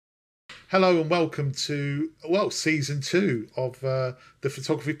Hello and welcome to, season 2 of the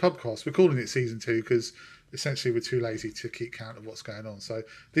Photography Pubcast. We're calling it season 2 because essentially we're too lazy to keep count of what's going on. So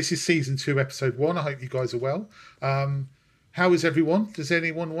this is season 2, episode 1. I hope you guys are well. How is everyone? Does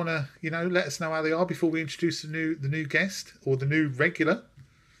anyone want to, let us know how they are before we introduce the new guest or the new regular?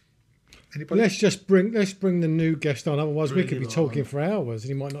 Anybody? Let's bring the new guest on. Otherwise, we could be talking for hours, and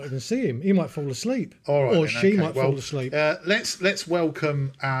you might not even see him. He might fall asleep, all right, or she might fall asleep. Let's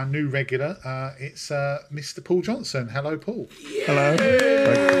welcome our new regular. It's Mr. Paul Johnson. Hello, Paul. Yay! Hello.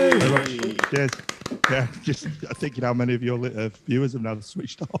 Yes. Yeah. Just thinking how many of your viewers have now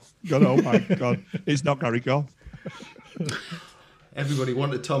switched off. God, oh my God, it's not Gary Goff. Everybody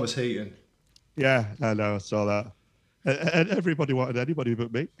wanted Thomas Heaton. Yeah, I know. I saw that. And everybody wanted anybody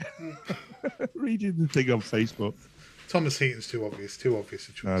but me. Reading the thing on Facebook. Thomas Heaton's too obvious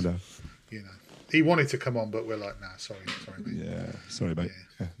a choice. I know. He wanted to come on, but we're like, nah, sorry, mate. Yeah, sorry, mate.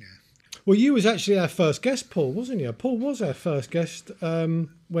 Yeah. Well, you was actually our first guest, Paul, wasn't you? Paul was our first guest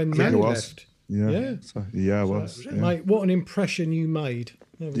when Manny left. Yeah. I was. Yeah. Mate, what an impression you made.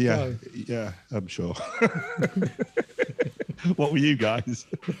 There we go. Yeah, I'm sure. What were you guys?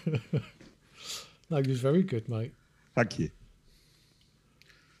 No, he was very good, mate. Thank you.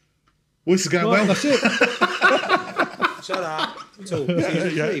 Well, this is going well. That's it. Shut up.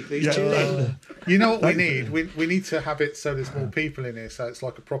 You know what we need? We need to have it so there's more people in here, so it's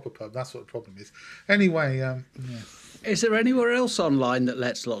like a proper pub. That's what the problem is. Anyway, Is there anywhere else online that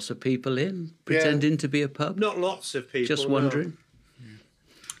lets lots of people in, pretending to be a pub? Not lots of people. Just wondering. No.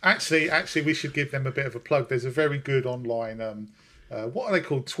 Actually, we should give them a bit of a plug. There's a very good online. What are they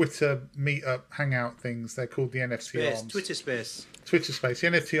called? Twitter meetup hangout things. They're called the NFT Arms. Twitter Space. The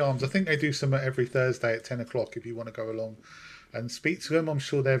NFT Arms. I think they do some every Thursday at 10 o'clock if you want to go along and speak to them. I'm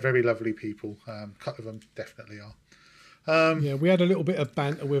sure they're very lovely people. A couple of them definitely are. We had a little bit of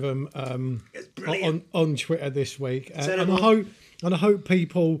banter with them on Twitter this week. And I hope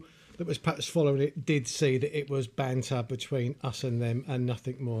people that was perhaps following it did see that it was banter between us and them and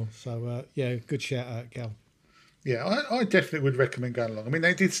nothing more. So, good shout out, Gal. Yeah, I definitely would recommend going along. I mean,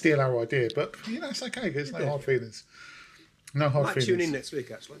 they did steal our idea, but, it's okay. There's no hard feelings. No hard feelings. I might tune in next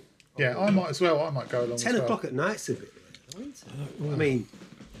week, actually. Yeah, I might as well. I might go along 10 as well. o'clock at night's a bit late. I mean,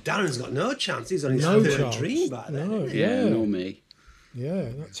 Darren's got no chance. He's on his third dream by then. Nor me. Yeah,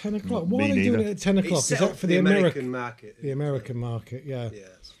 10 o'clock. Why are they doing it at 10 o'clock? Is that for the American market? The American market, yeah.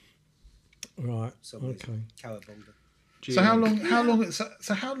 Yes. Right. Okay. Cowabunga. So how long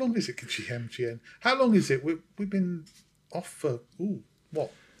is it, GM? How long is it? We've been off for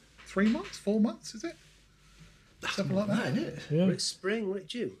 3 months, 4 months, is it? Something like that, isn't it? Yeah. It's spring, it's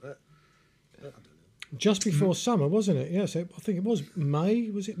June. I don't know. Just before summer, wasn't it? Yes, I think it was May.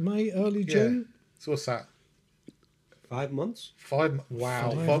 Was it May, early June? So what's that? 5 months? 5 months.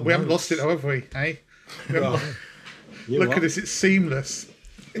 Wow. We haven't lost it, have we? Hey? Look at this, it's seamless.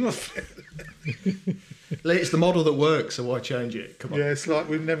 It's the model that works, so why change it? Come on. Yeah, it's like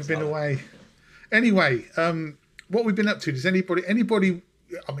we've never been away. Anyway, what we've been up to, does anybody, I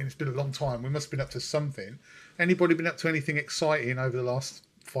mean, it's been a long time. We must have been up to something. Anybody been up to anything exciting over the last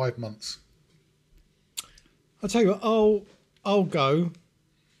 5 months? I'll tell you what, I'll go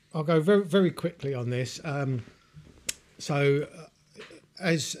very, very quickly on this.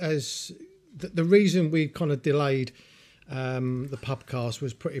 As the reason we kind of delayed the pubcast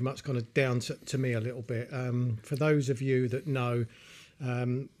was pretty much kind of down to me a little bit. For those of you that know,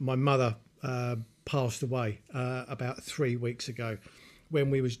 my mother passed away about 3 weeks ago when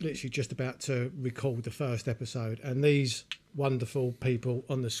we was literally just about to record the first episode, and these wonderful people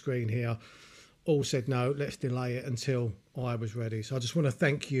on the screen here all said, no, let's delay it until I was ready. So I just want to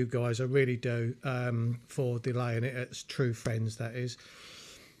thank you guys, I really do, for delaying it. It's true friends, that is.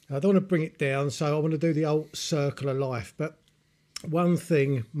 I don't want to bring it down, so I want to do the old circle of life. But one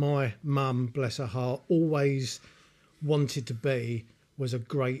thing my mum, bless her heart, always wanted to be was a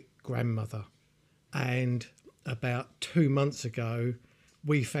great grandmother. And about 2 months ago,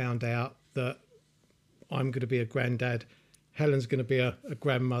 we found out that I'm going to be a granddad, Helen's going to be a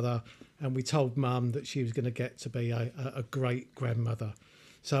grandmother, and we told Mum that she was going to get to be a great grandmother.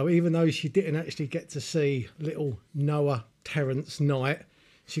 So even though she didn't actually get to see little Noah Terrence Knight,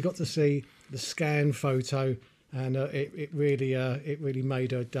 she got to see the scan photo, and it really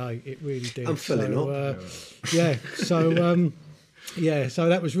made her day. It really did. I'm filling up. Yeah. So so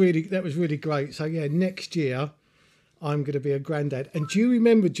that was really great. So yeah, next year I'm going to be a granddad. And do you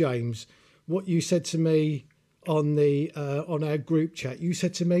remember, James, what you said to me on our group chat? You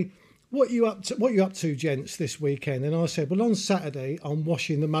said to me, What are you up to, gents, this weekend? And I said, well, on Saturday, I'm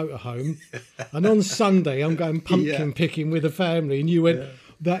washing the motorhome. And on Sunday, I'm going pumpkin picking with the family. And you went,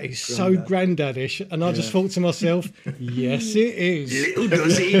 that is so granddadish. And I just thought to myself, yes, it is. Little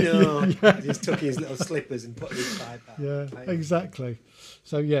does he know. He just took his little slippers and put his pipe out. Yeah, exactly.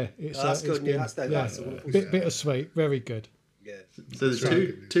 So yeah, it's That's good. been, That's a wonderful bittersweet, very good. Yeah. So there's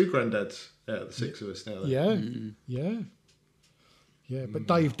two granddads out of the six of us now. Then. Yeah. But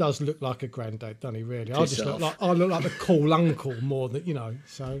Dave does look like a granddad, doesn't he? Really, I look like the cool uncle more than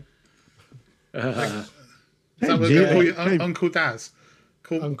So. Is that what they call you, Uncle Daz?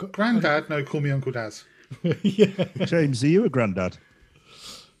 Granddad? No, call me Uncle Daz. James, are you a granddad?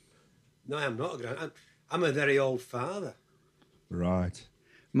 No, I'm not a granddad. I'm a very old father. Right.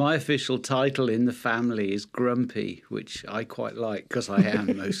 My official title in the family is Grumpy, which I quite like because I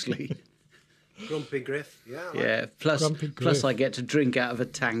am mostly. Grumpy Griff, yeah. Yeah, plus I get to drink out of a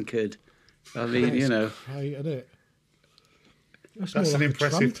tankard. I mean, Great, isn't it? That's an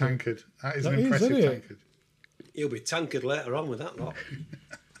impressive tankard. That is an impressive tankard. He'll be tankard later on with that lot.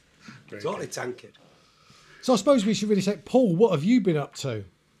 Totally tankard. So I suppose we should really say, Paul, what have you been up to?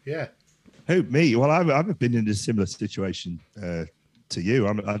 Yeah. Who, me? Well, I've been in a similar situation to you.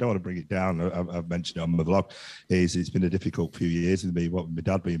 I don't want to bring it down. I've mentioned it on my vlog. It's been a difficult few years with me. My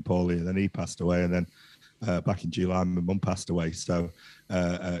dad being poorly, and then he passed away, and then back in July, my mum passed away. So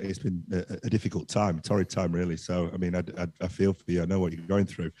it's been a difficult time, a torrid time, really. So, I mean, I feel for you. I know what you're going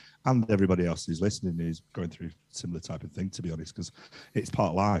through. And everybody else who's listening is going through a similar type of thing, to be honest, because it's part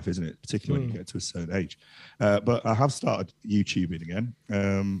of life, isn't it? Particularly when you get to a certain age. But I have started YouTubing again,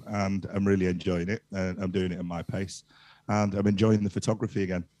 and I'm really enjoying it. And I'm doing it at my pace. And I'm enjoying the photography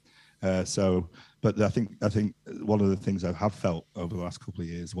again. But I think one of the things I have felt over the last couple of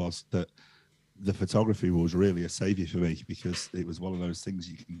years was that the photography was really a savior for me, because it was one of those things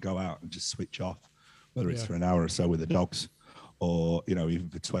you can go out and just switch off, whether it's for an hour or so with the dogs, or even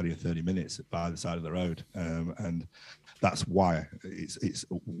for 20 or 30 minutes by the side of the road. And that's why it's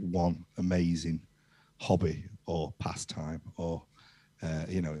one amazing hobby or pastime, or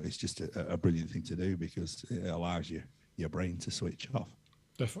it's just a brilliant thing to do, because it allows your brain to switch off.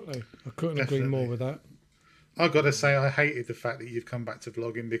 Definitely. I couldn't agree more with that. I've got to say, I hated the fact that you've come back to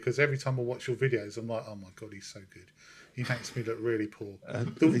vlogging, because every time I watch your videos, I'm like, oh my God, he's so good. He makes me look really poor.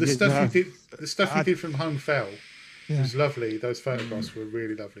 The stuff you did from Home Fell was lovely. Those photographs were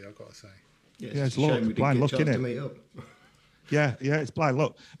really lovely, I've got to say. Yeah, it's blind luck, isn't it? Yeah, it's blind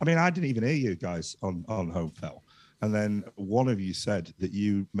luck. I mean, I didn't even hear you guys on Home Fell. And then one of you said that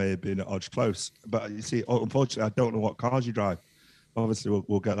you may have been at Odge Close. But you see, unfortunately, I don't know what cars you drive. Obviously,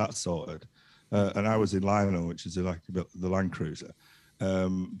 we'll get that sorted. And I was in Lionel, which is like the Land Cruiser.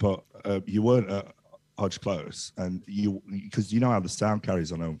 But you weren't at Odge Close, and because you know how the sound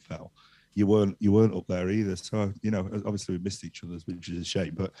carries on Home Fell. You weren't up there either. So, obviously we missed each other, which is a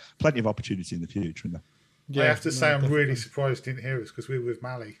shame. But plenty of opportunity in the future, isn't there? Yeah, I have to say, I'm really surprised you didn't hear us, because we were with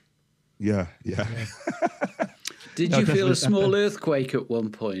Mally. Yeah. Did you feel a small earthquake at one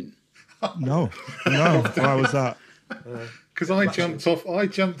point? No. Why was that? Because I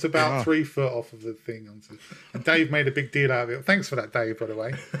jumped about 3 foot off of the thing, and Dave made a big deal out of it. Thanks for that, Dave, by the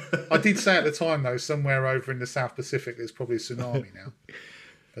way. I did say at the time, though, somewhere over in the South Pacific, there's probably a tsunami now.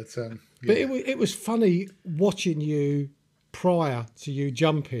 But But it was funny watching you prior to you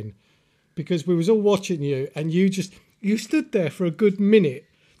jumping, because we was all watching you, and you stood there for a good minute,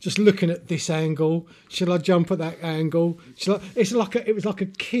 just looking at this angle. Shall I jump at that angle? It was like a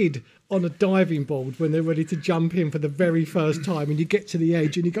kid on a diving board when they're ready to jump in for the very first time, and you get to the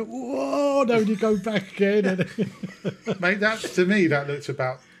edge and you go, whoa, no, and you go back again. Mate, to me, that looked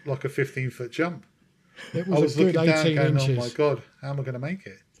about like a 15-foot jump. It was a good 18 inches. Oh my God, how am I going to make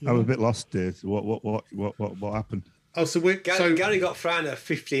it? I'm a bit lost, Dave. What happened? Oh, Gary got frightened at a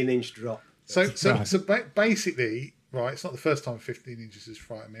 15-inch drop. So basically, right, it's not the first time 15 inches has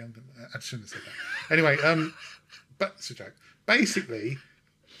frightened me. I shouldn't have said that. Anyway, but it's a joke. Basically,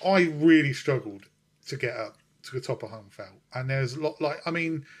 I really struggled to get up to the top of Home Fell. And there's a lot,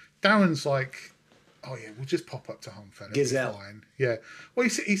 Darren's like, oh yeah, we'll just pop up to Home Fell. Gazelle. Fine. Yeah. Well,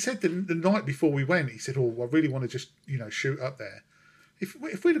 he said the night before we went, he said, oh, I really want to just, shoot up there.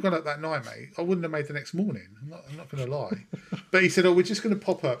 If we'd have gone up that night, mate, I wouldn't have made the next morning. I'm not going to lie. But he said, oh, we're just going to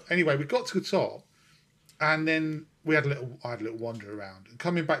pop up. Anyway, we got to the top, and then I had a little wander around. And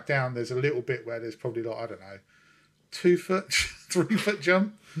coming back down, there's a little bit where there's probably 2 foot, 3 foot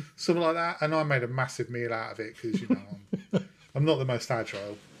jump, something like that. And I made a massive meal out of it, because I'm not the most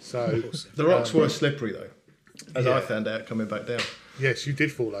agile. So the rocks were slippery though, as I found out coming back down. Yes, you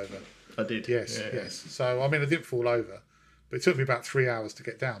did fall over. I did. Yes. So I didn't fall over, but it took me about 3 hours to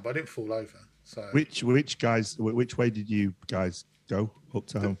get down. But I didn't fall over. So which way did you guys go up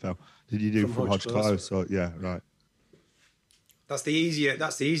to Home Fell? Did you do from Hodge Close? Or, yeah, right. That's the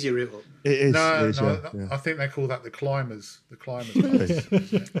easier route up. It is. No, it is, no, yeah. I think they call that the climbers. The climbers. No, I it's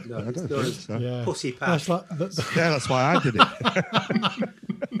don't known think as so. Yeah. pussy That's path. like That's why I did it.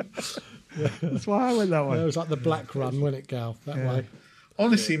 That's why I went that it way. was like the black run, wasn't it, Gal? That way.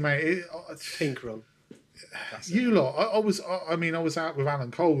 Honestly, mate, Pink run. you lot. I was out with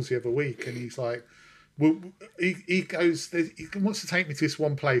Alan Coles the other week, and he's like, well, he goes, he wants to take me to this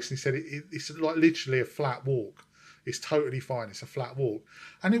one place, and he said it's like literally a flat walk. It's totally fine. It's a flat walk,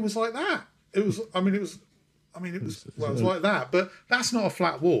 and it was like that. It was like that, but that's not a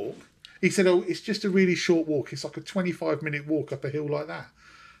flat walk. He said, "Oh, it's just a really short walk. It's like a 25-minute walk up a hill like that."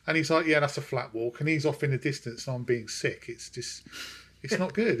 And he's like, "Yeah, that's a flat walk." And he's off in the distance, and I'm being sick. It's just, it's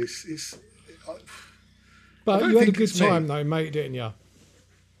not good. But don't you had a think good it's me. time, though, mate, didn't you?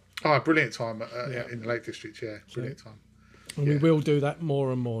 Oh, brilliant time Yeah. in the Lake District. Yeah, brilliant time. And we will do that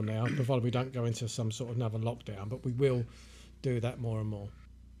more and more now, provided we don't go into some sort of another lockdown. But we will do that more and more.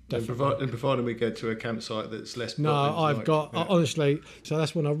 And provided we go to a campsite that's less. No, built into, honestly, so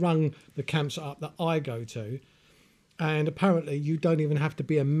that's when I rung the campsite up that I go to. And apparently you don't even have to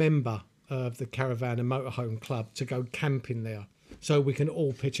be a member of the Caravan and Motorhome Club to go camping there. So we can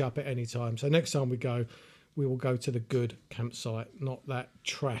all pitch up at any time. So next time we go, we will go to the good campsite, not that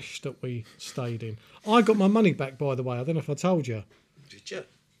trash that we stayed in. I got my money back, by the way. I don't know if I told you. Did you?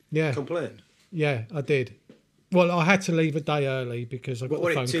 Yeah. Complain? Yeah, I did. Well, I had to leave a day early because I got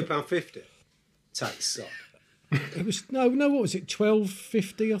What the was phone. it, £2.50? Tax sock. It was no. What was it?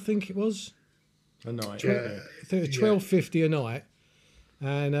 $12.50, I think it was. A night. Yeah. I think it was $12.50 a night,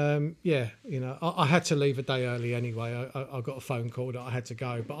 and I had to leave a day early anyway. I got a phone call that I had to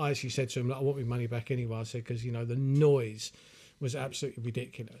go, but I actually said to him, like, I want my money back anyway. I said because the noise was absolutely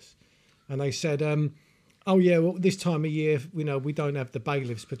ridiculous, and they said, "Oh yeah, well this time of year, we don't have the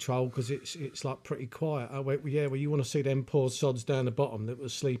bailiffs patrol because it's like pretty quiet." I went, well, you want to see them poor sods down the bottom that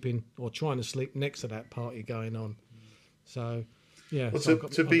was sleeping or trying to sleep next to that party going on. So yeah. Well, so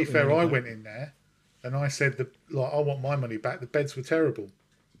to be fair, I went in there and I said, I want my money back. The beds were terrible.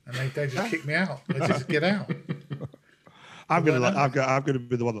 And they just kicked me out. They just get out. I'm gonna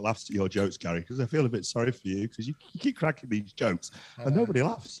be the one that laughs at your jokes, Gary, because I feel a bit sorry for you because you keep cracking these jokes and nobody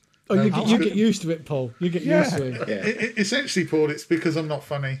laughs. Oh, you get used to it, Paul. You get used to it. Essentially, Paul, it's because I'm not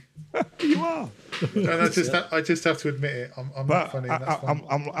funny. You are. And I just have to admit it. I'm not funny. And that's fine.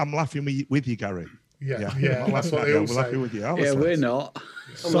 I'm laughing with you, Gary. Yeah, that's what they all we're say. laughing with you. Yeah, we're not.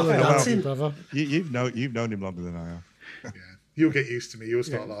 Solid, brother. You've known him longer than I have. Yeah. You'll get used to me. You'll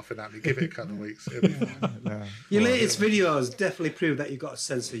start laughing at me. Give it a couple of weeks. It'll be fine. Your latest videos definitely prove that you've got a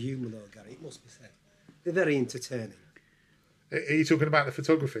sense of humour, though, Gary. It must be said. They're very entertaining. Are you talking about the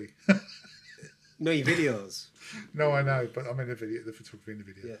photography? No, your videos. No, I know, but I'm in the photography in the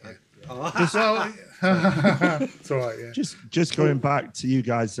video. Yeah. Yeah. Oh, It's all right, yeah. Just going back to you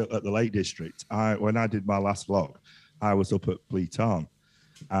guys at the Lake District. When I did my last vlog, I was up at Bleetarn,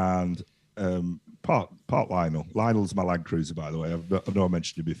 and Part Lionel. Lionel's my Land Cruiser, by the way. I know I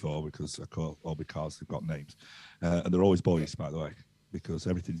mentioned it before because I call all the cars, they've got names, and they're always boys, by the way, because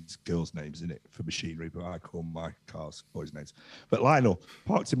everything's girls' names in it for machinery. But I call my cars boys' names. But Lionel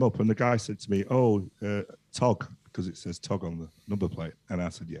parked him up, and the guy said to me, "Oh, Tog," because it says Tog on the number plate, and I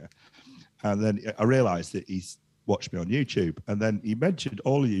said, "Yeah." And then I realised that he's watched me on YouTube, and then he mentioned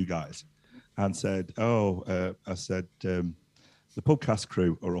all of you guys, and said, "Oh," I said, "The Pubcast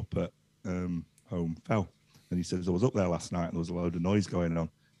crew are up at Home Fell," and he says, "I was up there last night and there was a load of noise going on,"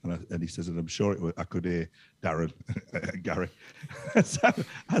 and he says, "and I'm sure I could hear Darren and Gary." So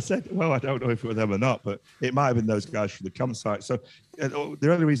I said, "Well, I don't know if it was them or not, but it might have been those guys from the campsite." So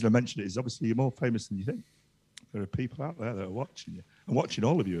the only reason I mentioned it is obviously you're more famous than you think. There are people out there that are watching you and watching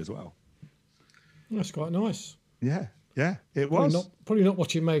all of you as well. That's quite nice. Yeah, it was. Probably not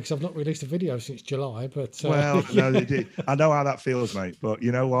watching me because I've not released a video since July. But well, no, they did. I know how that feels, mate. But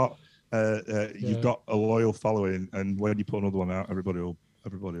you know what? You've got a loyal following, and when you put another one out, everybody will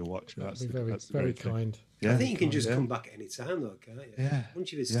watch it. That'd be very kind. Yeah. I think you can just come back at any time, though, can't you? Yeah.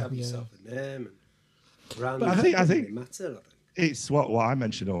 Once you've established yourself a name and brand, But I think it matter. I think. it's what I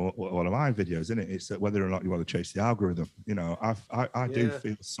mentioned on one of my videos, isn't it? It's that whether or not you want to chase the algorithm. You know, I do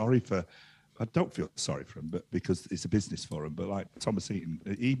feel sorry for. I don't feel sorry for him, but because it's a business for him. But like Thomas Eaton,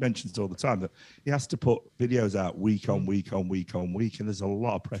 he mentions all the time that he has to put videos out week on week on week on week, and there's a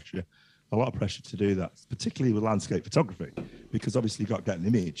lot of pressure to do that, particularly with landscape photography, because obviously you've got to get an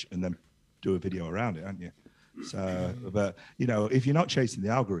image and then do a video around it, haven't you? So, but you know, if you're not chasing the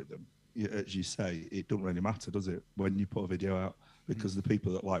algorithm, as you say, it doesn't really matter, does it? When you put a video out, because the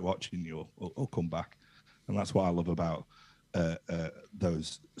people that like watching you will come back, and that's what I love about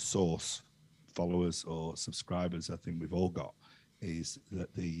those source followers or subscribers. I think we've all got is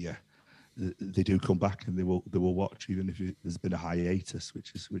that they do come back and they will watch even if there's been a hiatus,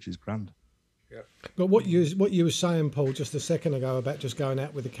 which is grand. Yeah. But what you were saying, Paul, just a second ago about just going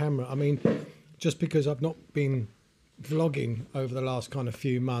out with the camera. I mean, just because I've not been vlogging over the last kind of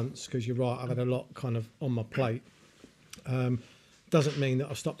few months, because you're right, I've had a lot kind of on my plate. Doesn't mean that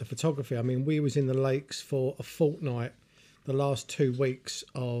I've stopped the photography. I mean, we was in the lakes for a fortnight, the last 2 weeks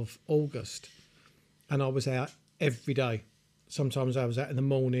of August, and I was out every day. Sometimes I was out in the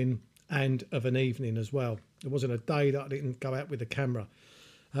morning and of an evening as well. There wasn't a day that I didn't go out with the camera.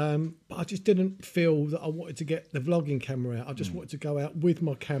 But I just didn't feel that I wanted to get the vlogging camera out. I just wanted to go out with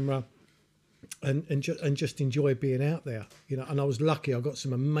my camera and just enjoy being out there, you know. And I was lucky; I got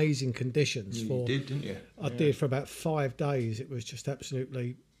some amazing conditions for. You did, didn't you? I did for about 5 days. It was just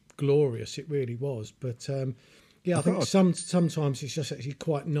absolutely glorious. It really was. But yeah, I think sometimes it's just actually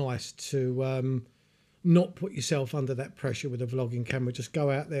quite nice to not put yourself under that pressure with a vlogging camera. Just go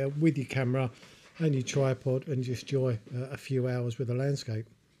out there with your camera and your tripod and just enjoy a few hours with the landscape.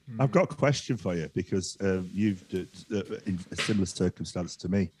 I've got a question for you because you've in a similar circumstance to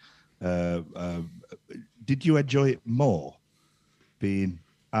me. Did you enjoy it more being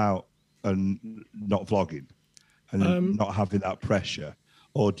out and not vlogging and not having that pressure,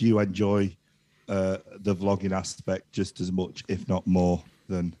 or do you enjoy the vlogging aspect just as much, if not more,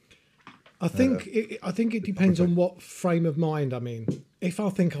 than? I think it depends on what frame of mind I'm in. If I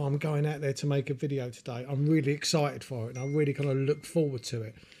think I'm going out there to make a video today, I'm really excited for it and I really kind of look forward to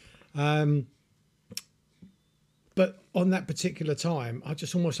it. But on that particular time, I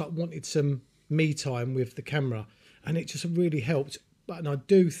just almost like wanted some me time with the camera, and it just really helped. And I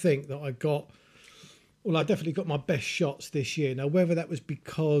do think that I definitely got my best shots this year. Now, whether that was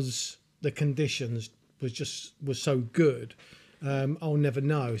because the conditions was so good, I'll never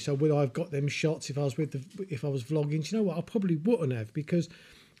know. So would I have got them shots if I was vlogging? Do you know what? I probably wouldn't have, because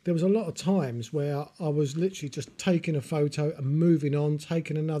there was a lot of times where I was literally just taking a photo and moving on,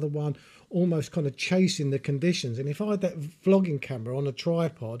 taking another one, almost kind of chasing the conditions. And if I had that vlogging camera on a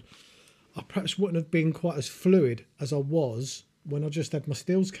tripod, I perhaps wouldn't have been quite as fluid as I was when I just had my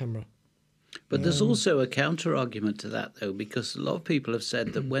stills camera. But there's also a counter argument to that, though, because a lot of people have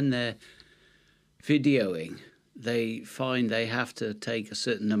said that when they're videoing, they find they have to take a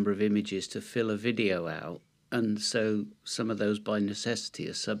certain number of images to fill a video out. And so some of those by necessity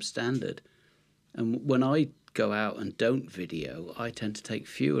are substandard. And when I go out and don't video, I tend to take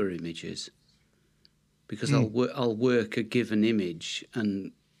fewer images because I'll work a given image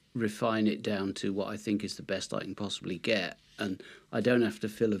and refine it down to what I think is the best I can possibly get. And I don't have to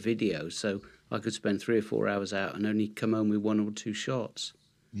fill a video. So I could spend 3 or 4 hours out and only come home with 1 or 2 shots.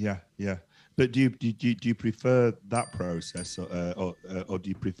 Yeah. But do you prefer that process, or do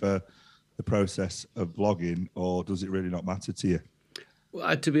you prefer the process of vlogging, or does it really not matter to you?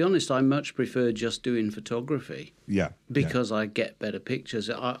 Well, to be honest, I much prefer just doing photography. Yeah. Because I get better pictures.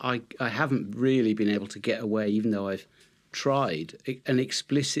 I haven't really been able to get away, even though I've tried and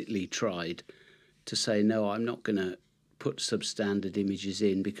explicitly tried to say, no, I'm not going to put substandard images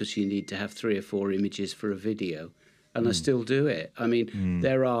in because you need to have 3 or 4 images for a video. And I still do it. I mean,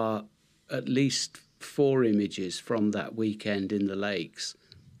 there are at least 4 images from that weekend in the lakes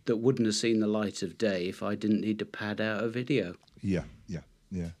that wouldn't have seen the light of day if I didn't need to pad out a video. Yeah.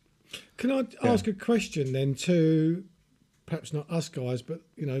 Can I ask a question then to perhaps not us guys, but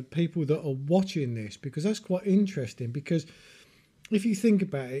you know, people that are watching this, because that's quite interesting. Because if you think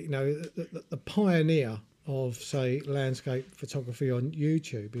about it, you know, the pioneer of, say, landscape photography on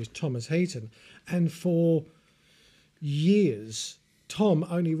YouTube is Thomas Heaton, and for years Tom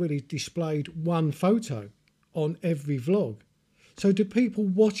only really displayed 1 photo on every vlog. So do people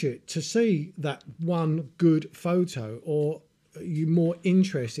watch it to see that 1 good photo, or are you more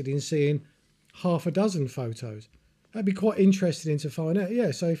interested in seeing half a dozen photos? That'd be quite interesting to find out.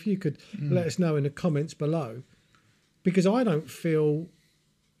 Yeah, so if you could let us know in the comments below, because I don't feel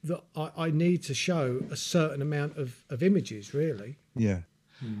that I need to show a certain amount of images, really. Yeah.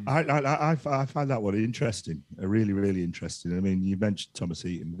 I find that one interesting, really, really interesting. I mean, you mentioned Thomas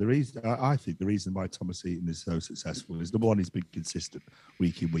Heaton. I think the reason why Thomas Heaton is so successful is, number one, he's been consistent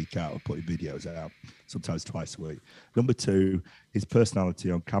week in, week out of putting videos out, sometimes twice a week. Number 2, his personality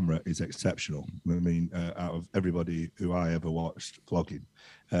on camera is exceptional. I mean, out of everybody who I ever watched vlogging,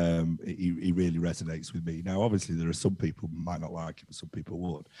 he really resonates with me. Now, obviously, there are some people who might not like him, but some people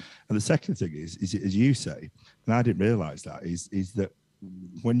would. And the second thing is as you say, and I didn't realise that, is that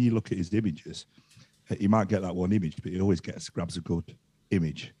when you look at his images, he might get that 1 image, but he always grabs a good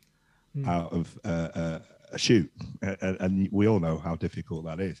image out of a shoot, and we all know how difficult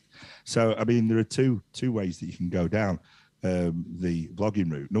that is. So, I mean, there are two ways that you can go down. the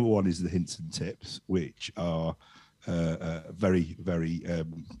blogging route. Number one is the hints and tips, which are very, very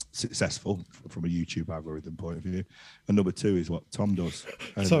successful from a YouTube algorithm point of view. And number two is what Tom does.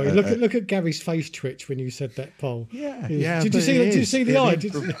 And, Sorry, look at Gary's face twitch when you said that, Paul. Yeah. Did you see the eye? I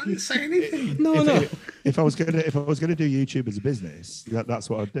didn't say anything. No. If I was going to do YouTube as a business, that's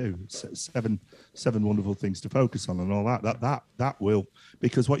what I'd do. Seven wonderful things to focus on and all that. That will,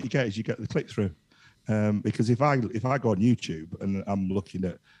 because what you get is you get the click through. Because if I go on YouTube and I'm looking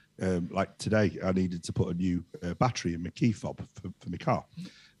at like today, I needed to put a new battery in my key fob for my car,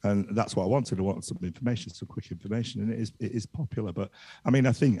 and that's what I wanted. I wanted some information, some quick information, and it is popular. But I mean,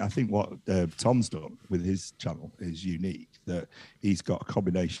 I think what Tom's done with his channel is unique. That he's got a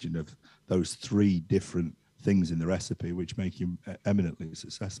combination of those three different things in the recipe, which make him eminently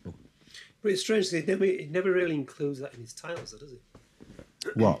successful. But it's strange. He never really includes that in his titles, does he?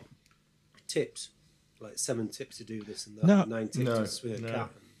 What? Tips, like 7 tips to do this and that. No. 9 tips to swing a cat.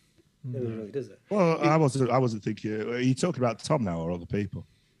 Never really does it. Well, I wasn't thinking. Are you talking about Tom now or other people?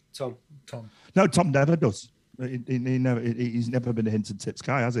 Tom. No, Tom never does. He's never been a hints and tips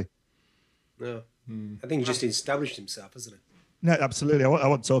guy, has he? No. I think he just established himself, hasn't he? No, absolutely. I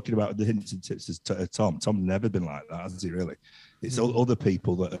wasn't talking about the hints and tips as Tom. Tom's never been like that, has he? Really? It's all other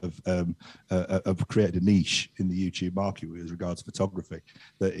people that have created a niche in the YouTube market with regards to photography.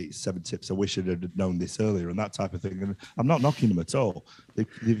 That it's 7 tips. I wish I'd have known this earlier and that type of thing. And I'm not knocking them at all.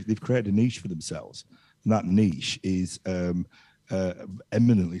 They've created a niche for themselves, and that niche is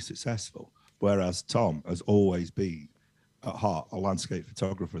eminently successful. Whereas Tom has always been at heart a landscape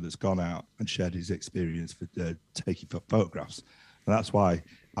photographer that's gone out and shared his experience for taking photographs, and that's why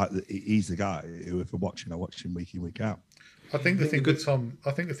he's the guy who, if I'm watching, I watch him week in, week out. I think the thing with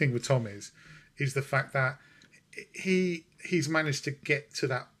Tom is the fact that he's managed to get to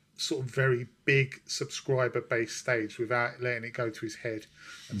that sort of very big subscriber base stage without letting it go to his head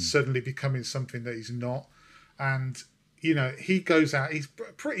and suddenly becoming something that he's not. And you know, he goes out, he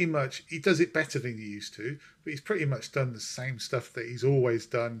does it better than he used to, but he's pretty much done the same stuff that he's always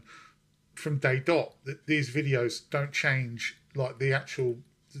done from day dot. These videos don't change, like the actual,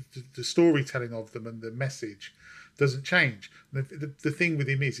 the storytelling of them and the message doesn't change. The thing with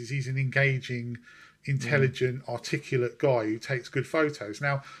him is he's an engaging, intelligent, articulate guy who takes good photos.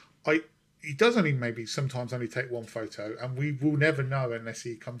 Now, he does sometimes only take one photo, and we will never know unless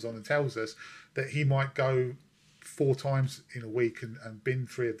he comes on and tells us that he might go 4 times in a week and bin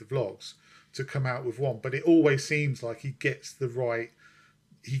 3 of the vlogs to come out with one. But it always seems like he gets the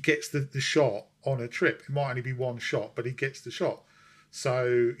shot on a trip. It might only be one shot, but he gets the shot.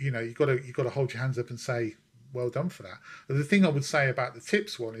 So, you know, you've got to hold your hands up and say, well done for that. And the thing I would say about the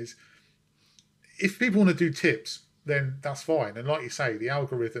tips one is, if people want to do tips, then that's fine. And like you say, the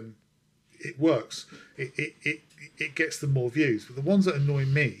algorithm, it works. It gets them more views. But the ones that annoy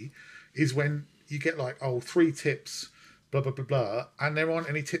me is when you get like, 3 tips, blah, blah, blah, blah, and there aren't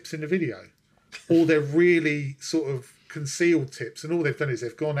any tips in the video. Or they're really sort of concealed tips, and all they've done is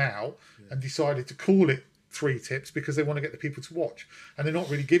they've gone out and decided to call it 3 tips because they want to get the people to watch. And they're not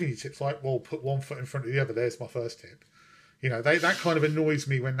really giving you tips like, well, put one foot in front of the other, there's my first tip. You know, that kind of annoys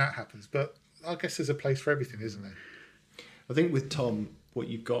me when that happens. But I guess there's a place for everything, isn't there? I think with Tom, what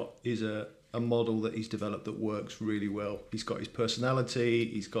you've got is a model that he's developed that works really well. He's got his personality,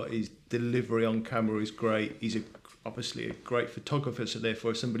 he's got his delivery on camera is great. He's obviously a great photographer, so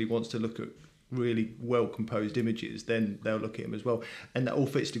therefore if somebody wants to look at really well composed images, then they'll look at him as well, and that all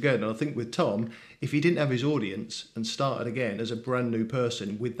fits together. And I think with Tom, if he didn't have his audience and started again as a brand new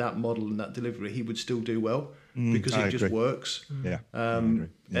person with that model and that delivery, he would still do well because it just works. Yeah, and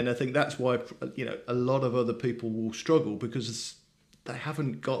I think that's why, you know, a lot of other people will struggle because they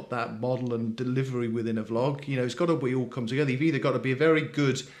haven't got that model and delivery within a vlog. You know, it's got to be all come together. You've either got to be a very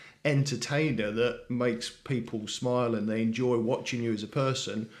good entertainer that makes people smile and they enjoy watching you as a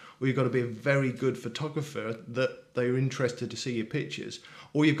person, or you've got to be a very good photographer that they're interested to see your pictures,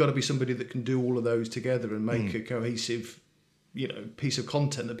 or you've got to be somebody that can do all of those together and make a cohesive, you know, piece of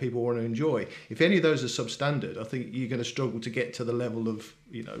content that people want to enjoy. If any of those are substandard, I think you're going to struggle to get to the level of,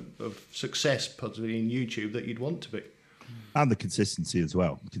 you know, of success possibly in YouTube that you'd want to be. And the consistency as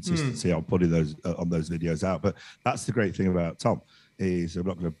well. Consistency on putting those on those videos out. But that's the great thing about Tom is, I'm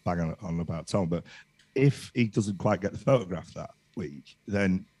not going to bang on about Tom, but if he doesn't quite get the photograph that week,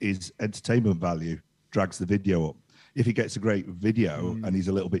 then his entertainment value drags the video up. If he gets a great video and he's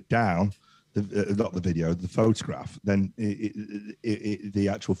a little bit down, not the video, the photograph, then the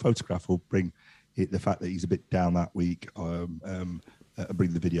actual photograph will bring the fact that he's a bit down that week,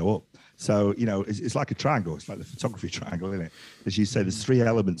 bring the video up. So, you know, it's like a triangle. It's like the photography triangle, isn't it? As you say, there's 3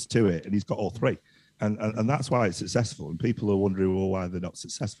 elements to it, and he's got all 3. And that's why it's successful. And people are wondering, well, why they're not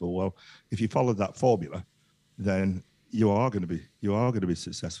successful. Well, if you followed that formula, then you are going to be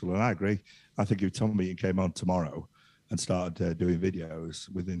successful. And I agree. I think if Tom Meaton came on tomorrow and started doing videos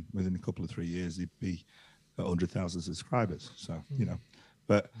within a couple of 3 years, he'd be at 100,000 subscribers. So,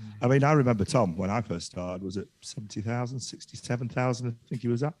 but I mean, I remember Tom when I first started was at 70,000, 67,000, I think he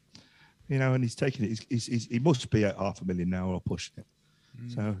was at, and he's taking it. He must be at 500,000 now or pushing it.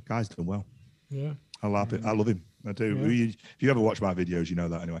 So, guy's done well. Yeah. I love it. I love him. I do. Yeah. If you ever watch my videos, you know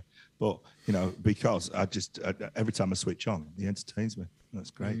that anyway. But, because every time I switch on, he entertains me. That's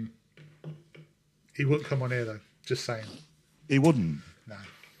great. He wouldn't come on here, though. Just saying. He wouldn't. No.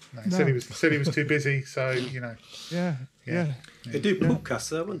 He said he was too busy, so, Yeah. They do podcasts,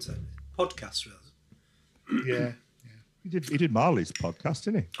 though, wouldn't they? Podcasts, rather. Yeah. He did Marley's podcast,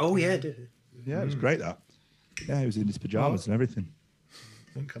 didn't he? Oh, yeah, did he? Yeah, it was great, that. Yeah, he was in his pajamas and everything.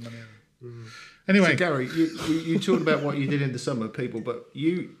 Wouldn't come on here. Anyway. So, Gary, you talked about what you did in the summer, people, but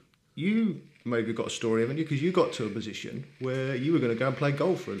you maybe got a story, haven't you? Because you got to a position where you were going to go and play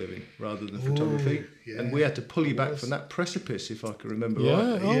golf for a living rather than photography. Yeah. And we had to pull you back from that precipice, if I can remember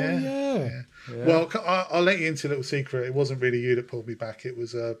Yeah. right. Oh, Yeah. Well, I'll let you into a little secret. It wasn't really you that pulled me back. It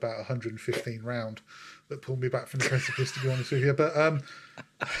was about 115 round that pulled me back from the precipice, to be honest with you. But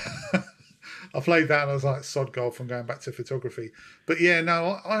I played that and I was like, sod golf, I'm going back to photography. But yeah,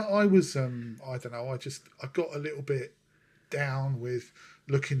 no, I was, I don't know, I got a little bit down with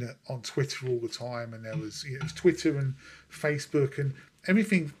looking at on Twitter all the time, and there was, it was Twitter and Facebook and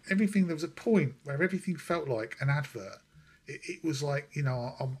everything. There was a point where everything felt like an advert. It was like,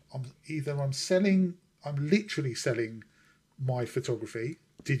 I'm literally selling my photography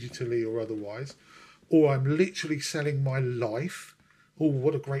digitally or otherwise, or I'm literally selling my life. Oh,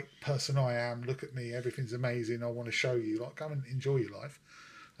 what a great person I am. Look at me. Everything's amazing. I want to show you. Like, come and enjoy your life.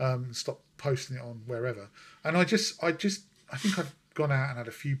 Stop posting it on wherever. And I think I've gone out and had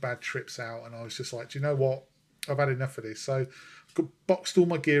a few bad trips out, and I was just like, do you know what? I've had enough of this. So I boxed all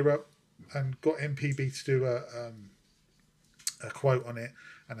my gear up and got MPB to do a quote on it.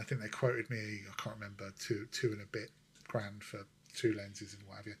 And I think they quoted me, I can't remember, two and a bit grand for 2 lenses and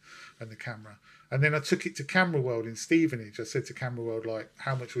what have you, and the camera. And then I took it to Camera World in Stevenage. I said to Camera World, like,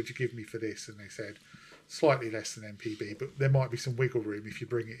 how much would you give me for this? And they said, slightly less than MPB, but there might be some wiggle room if you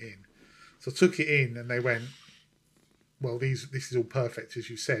bring it in. So I took it in and they went, well, this is all perfect, as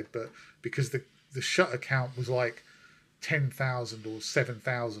you said, but because the shutter count was like 10,000 or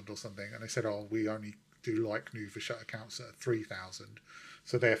 7,000 or something, and they said, oh, we only do like new for shutter counts at 3,000.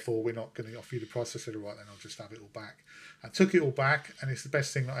 So therefore, we're not going to offer you the price. I said, all right, then I'll just have it all back. I took it all back, and it's the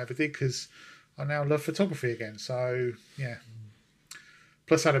best thing that I ever did because I now love photography again. So yeah.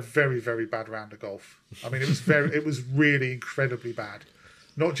 Plus, I had a very, very bad round of golf. I mean, it was really incredibly bad.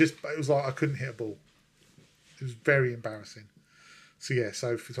 Not just, it was like I couldn't hit a ball. It was very embarrassing. So yeah,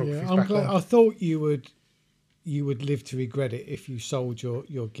 so photography's I'm back glad. on. I thought you would live to regret it if you sold your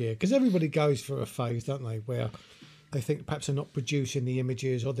gear, because everybody goes through a phase, don't they, where they think perhaps they're not producing the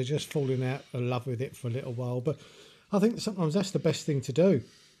images or they're just falling out of love with it for a little while. But I think sometimes that's the best thing to do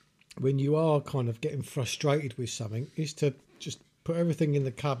when you are kind of getting frustrated with something, is to just put everything in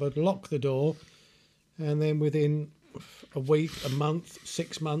the cupboard, lock the door, and then within a week, a month,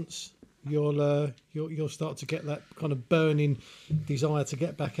 6 months, you'll start to get that kind of burning desire to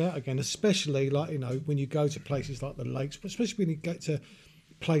get back out again, especially like, when you go to places like the lakes, but especially when you get to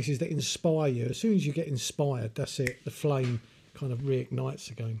places that inspire you. As soon as you get inspired, that's it, the flame kind of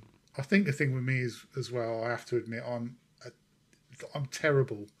reignites again. I think the thing with me is, as well, I have to admit, I'm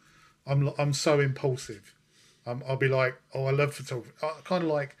terrible. I'm so impulsive. I'll be like, oh, I love photography. Kind of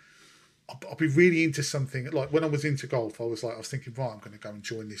like, I'll be really into something. Like when I was into golf, I was thinking, right, I'm going to go and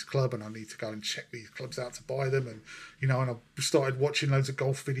join this club, and I need to go and check these clubs out to buy them, and and I started watching loads of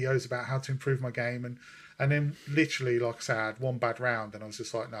golf videos about how to improve my game, and then literally, like I said, I had one bad round, and I was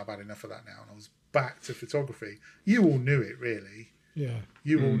just like, no, I've had enough of that now, and I was back to photography. You all knew it, really. Yeah.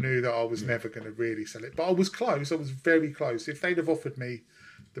 You all knew that I was never going to really sell it, but I was close. I was very close. If they'd have offered me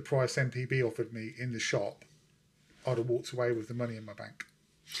the price MPB offered me in the shop, I'd have walked away with the money in my bank.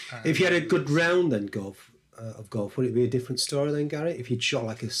 If you had a good round then of golf, would it be a different story then, Gary? If you'd shot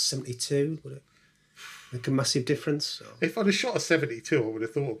like a 72, would it make a massive difference? Or? If I'd have shot a 72, I would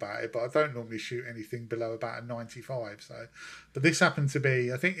have thought about it, but I don't normally shoot anything below about a 95. So, but this happened to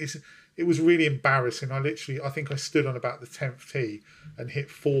be, I think it was really embarrassing. I think I stood on about the 10th tee and hit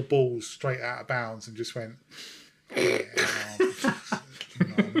 4 balls straight out of bounds and just went,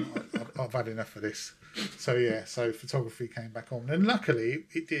 I've had enough of this. So yeah, so photography came back on, and luckily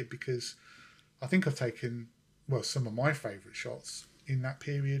it did, because I think I've taken some of my favourite shots in that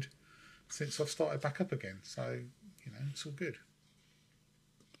period. since I've started back up again. So it's all good.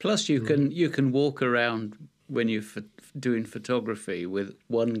 Plus, you can walk around when you're doing photography with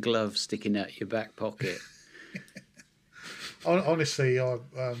one glove sticking out your back pocket. Honestly,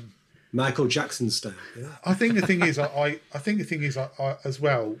 Michael Jackson style. Yeah. I think the thing is, I as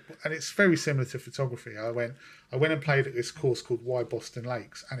well, and it's very similar to photography. I went and played at this course called Why Boston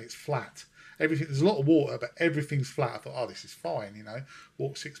Lakes, and it's flat. There's a lot of water, but everything's flat. I thought, oh, this is fine,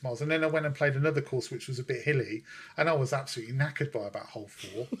 walk 6 miles. And then I went and played another course which was a bit hilly, and I was absolutely knackered by about hole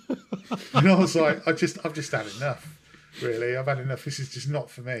 4. And I was like, I've just had enough. Really, I've had enough. This is just not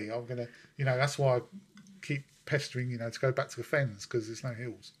for me. I'm gonna, that's why I keep pestering, to go back to the fens because there's no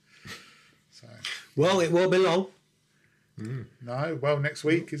hills. So, well, it won't be long. No, well, next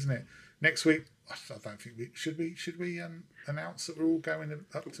week, isn't it? Next week, I don't think we should we announce that we're all going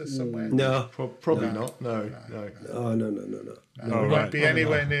up to somewhere. No, probably not. No. Oh, no. We won't be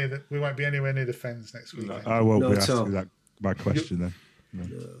anywhere near the. We won't be anywhere near the fens next week. I won't be asking that my question then.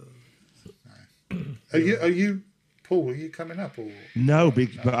 No. Are you, Paul? Are you coming up or? No,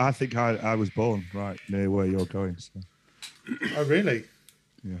 but I think I was born right near where you're going. So. Oh really?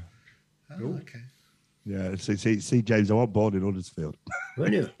 Yeah. Oh, okay. Yeah. See, James, I wasn't born in Huddersfield.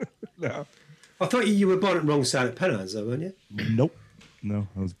 Weren't you? No. I thought you were born at the wrong side of Pennines, though, weren't you? Nope. No,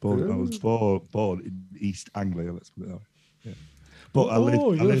 I was born. I was born in East Anglia. Let's put it that way. Yeah. But I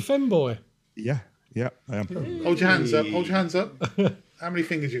live. A fen boy. Yeah, I am. Hold your hands up. Hold your hands up. How many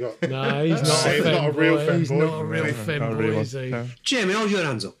fingers you got? No, he's not a real fen boy. He's not a real fen boy, is he? No. Jamie, hold your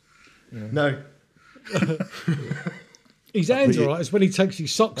hands up. Yeah. No. His hands all right. It's when he takes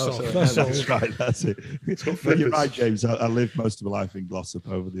his socks off. That's all. That's right. That's it. But you're right, James. I lived most of my life in Glossop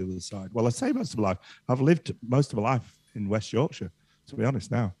over the other side. Well, I say most of my life. I've lived most of my life in West Yorkshire, to be honest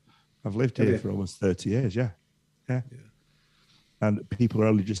now. I've lived here for almost 30 years, yeah. And people are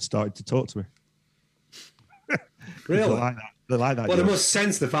only just starting to talk to me. Really? They like that. Well, they must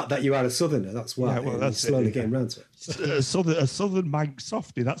sense the fact that you are a southerner. That's why. Yeah, well, that's slowly getting round to it. A southern Manx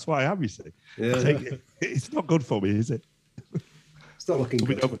softie. That's why I am, you see. Yeah. It's not good for me, is it? It's not looking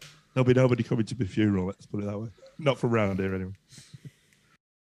good. There'll be nobody coming to my funeral, let's put it that way. Not from round here, anyway.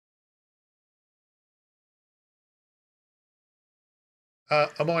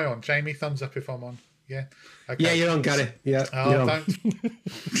 Am I on? Jamie, thumbs up if I'm on. Yeah. Okay. Yeah, you're on, Gary. Yeah. Oh, thanks.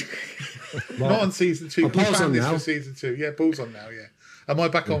 Not on season 2. We Paul's found on this now. for season 2. Yeah, Paul's on now. Yeah. Am I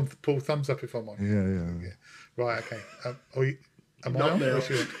back on? Paul, thumbs up if I'm on. Yeah. Right. Okay. Am I Not on? now.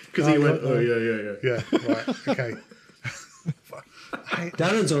 Because he went, oh, yeah. Yeah. Right. Okay.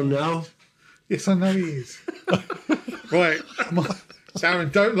 Darren's on now. Yes, I know he is. Right.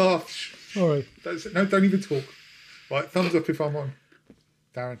 Darren, don't laugh. All right. Don't even talk. Right. Thumbs up if I'm on.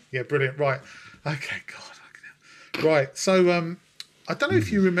 Darren. Yeah, brilliant. Right. Okay. God. Right. So, I don't know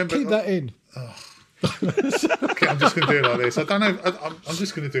if you remember. Keep that in. Okay, I'm just going to do it like this. I don't know. I'm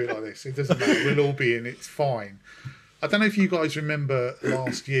just going to do it like this. It doesn't matter. We'll all be in. It's fine. I don't know if you guys remember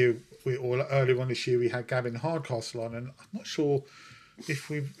last year or earlier on this year we had Gavin Hardcastle on, and I'm not sure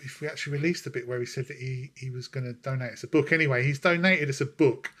if we actually released a bit where he said that he was going to donate us a book. Anyway, he's donated us a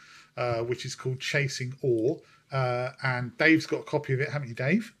book which is called Chasing Awe, and Dave's got a copy of it, haven't you,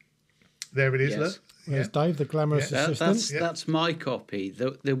 Dave? There it is. Yes. Look. There's Dave, the glamorous assistant. That's my copy.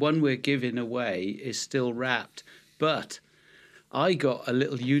 The one we're giving away is still wrapped, but I got a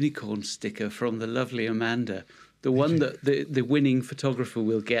little unicorn sticker from the lovely Amanda. The one that the winning photographer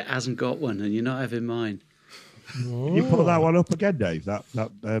will get hasn't got one, and you're not having mine. You put that one up again, Dave.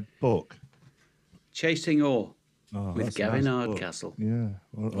 That book. Chasing Awe Oh, with that's a Gavin nice book. Hardcastle. Yeah.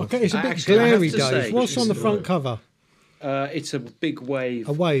 Well, Okay, it's a bit Actually, I have glary, to Dave. say, What's on the front cover? It's a big wave,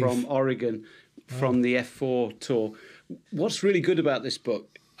 A wave. from Oregon, from the F4 tour. What's really good about this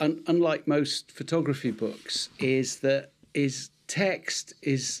book, unlike most photography books, is that text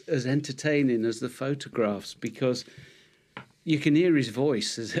is as entertaining as the photographs, because you can hear his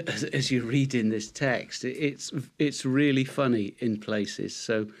voice as you're reading this text. It's really funny in places.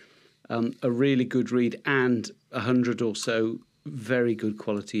 So a really good read, and 100 or so very good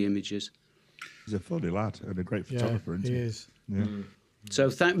quality images. he's a funny lad and a great photographer, isn't he he? is. Yeah. So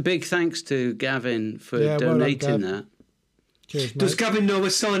big thanks to Gavin for Yeah, well done, donating Gav. that. Cheers, mate. Does Gavin know we're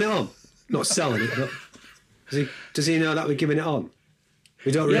selling it on? Not selling it, but does he know that we're giving it on?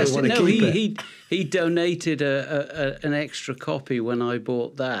 We don't really want to keep it. He donated an extra copy when I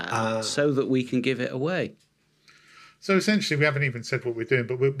bought that, so that we can give it away. So essentially, we haven't even said what we're doing,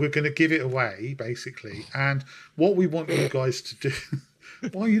 but we're going to give it away, basically. And what we want you guys to do...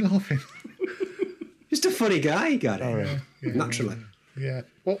 Why are you laughing? Just a funny guy, Gary. Oh, yeah. Naturally. Yeah.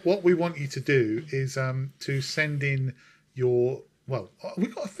 What we want you to do is to send in your well, we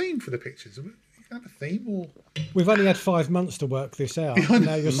got a theme for the pictures. You can have a theme, or We've only had 5 months to work this out.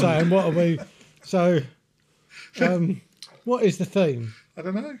 Now you're saying, what are we? So, what is the theme? I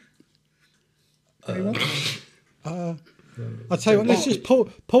don't know. Anyone? I'll tell you what. Let's just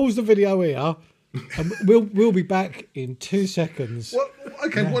pause the video here, and we'll be back in 2 seconds.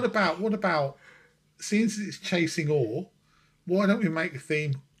 Okay. What about? Since it's chasing ore, why don't we make a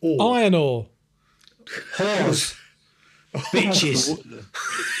theme ore? Iron ore. Horse. Bitches.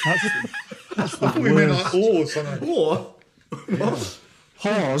 I thought we meant like oars. Or what?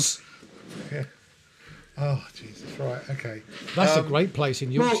 Horse. Yeah. Oh Jesus! Right. Okay. That's a great place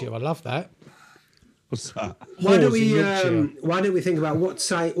in Yorkshire. I love that. What's that? Why don't Horse in Yorkshire. Why don't we think about what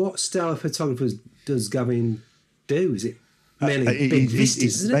style of photographers does Gavin do? Is it mainly big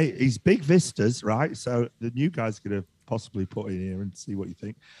vistas? Isn't it? He's big vistas, right? So the new guy's going to possibly put in here and see what you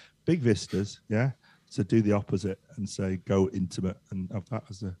think. Big vistas, yeah. So do the opposite and say go intimate and have that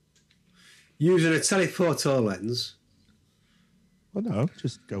as a. Using a telephoto lens. Well, no,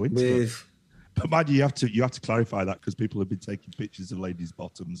 just go intimate. With But mind you, you have to clarify that because people have been taking pictures of ladies'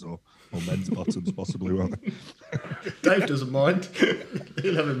 bottoms or men's bottoms, possibly, won't they? Dave doesn't mind.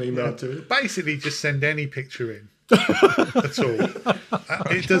 He'll have an email to it. Basically, just send any picture in. At all.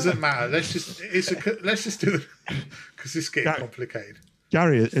 It doesn't matter. Let's just do it because it's getting complicated.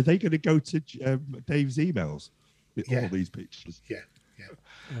 Gary, are they going to go to Dave's emails with all these pictures? Yeah.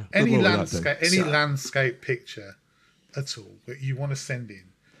 Any luck with that, landscape, landscape picture at all that you want to send in,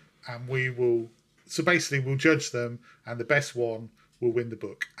 and we will. So basically, we'll judge them, and the best one will win the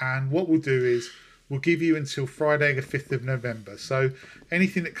book. And what we'll do is we'll give you until Friday, the 5th of November. So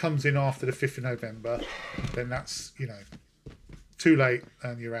anything that comes in after the 5th of November, then that's too late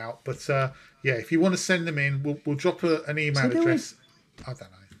and you're out. But if you want to send them in, we'll drop an email address. I don't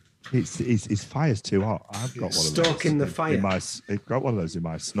know. It's fire's too hot. I've got one of those. Stoking the fire. I've got one of those in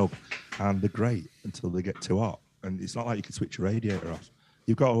my snug, and they're great until they get too hot. And it's not like you can switch your radiator off.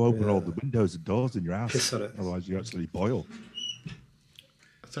 You've got to open all the windows and doors in your house, otherwise you actually boil.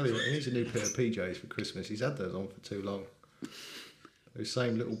 I tell you what, he needs a new pair of PJs for Christmas. He's had those on for too long. Those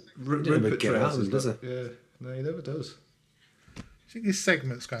same little Rupert trousers, does he? Yeah, no, he never does. I think this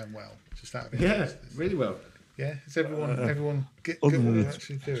segment's going well. Just out of Yeah, interest. really well. Yeah, is everyone get what we're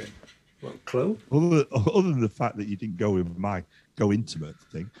actually doing? what clue? Other than the fact that you didn't go with my go intimate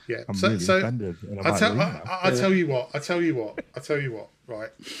thing, Yeah. I'm really offended. And I tell you what.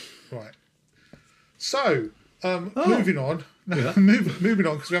 Right. So, moving on. Moving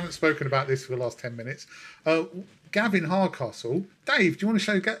on, because we haven't spoken about this for the last 10 minutes. Gavin Hardcastle. Dave, do you want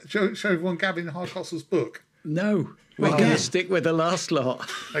to show everyone Gavin Hardcastle's book? No, we're going to stick with the last lot.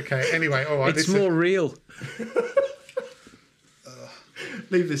 Okay. Anyway, all right. It's more real.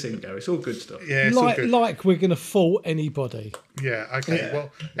 Leave this in, Gary. It's all good stuff. Yeah, it's all good. Like we're going to fault anybody. Yeah. Okay. Yeah.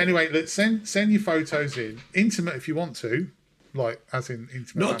 Well, anyway, let's send your photos in. Intimate if you want to, like as in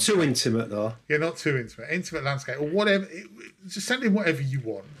intimate. Not landscape. too intimate though. Yeah, not too intimate. Intimate landscape or whatever. Just send in whatever you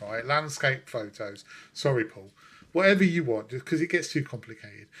want, right? Landscape photos. Sorry, Paul. Whatever you want, just because it gets too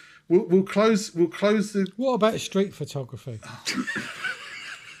complicated. We'll close the. What about street photography?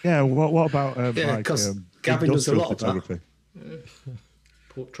 Yeah, what about Gavin does a industrial lot of that. photography?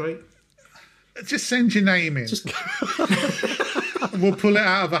 Portrait. Just send your name in. And we'll pull it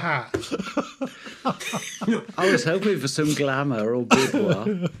out of a hat. I was hoping for some glamour or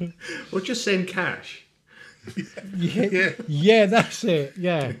boudoir. Or just send cash. Yeah, that's it.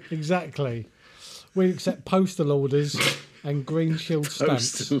 Yeah, exactly. We accept postal orders and green shield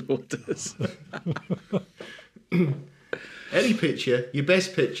stamps. Postal orders. Any picture, your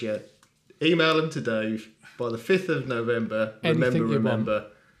best picture, email them to Dave by the 5th of November. Anything you Remember.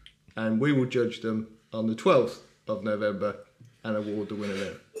 And we will judge them on the 12th of November and award the winner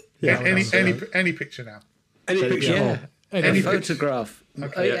then. Yeah, any picture now. Any picture. Yeah, Any a photograph.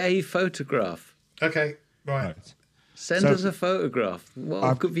 Okay. A photograph. Okay, right. Send us a photograph.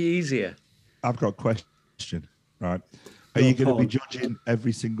 What could be easier? I've got a question, right? Are you going to be judging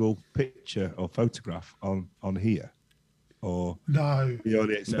every single picture or photograph on here? Or No. you're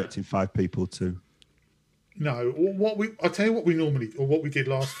only expecting 5 people to? No. I'll tell you what we did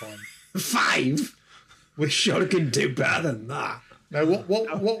last time. 5? We sure can do better than that. No,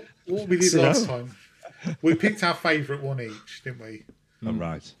 what we did last time? We picked our favourite one each, didn't we? I'm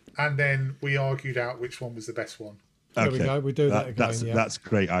right. And then we argued out which one was the best one. There we go. We do that again. That's a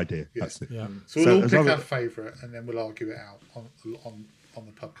great idea. Yeah. That's it. Yeah. So we'll all as pick long our as- favourite, and then we'll argue it out on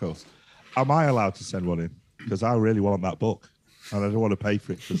the pub. Cool. Am I allowed to send one in? Because I really want that book, and I don't want to pay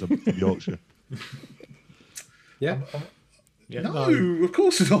for it because I'm from Yorkshire. Yeah. No, of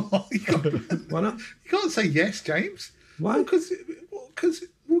course not. Why not? You can't say yes, James. Why? Because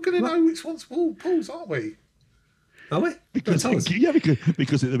we're going to know which one's Paul's, aren't we? Are we? Because, Don't tell us. yeah,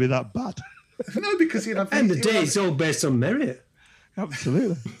 because it'll be that bad. No, because he'll have... End of the day, it's all based on merit.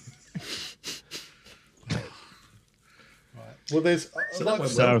 Absolutely. Well, there's... So that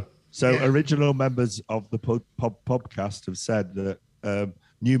went well. So Yeah. original members of the podcast have said that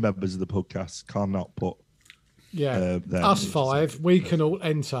new members of the podcast cannot put. Yeah, their us names. 5, we can all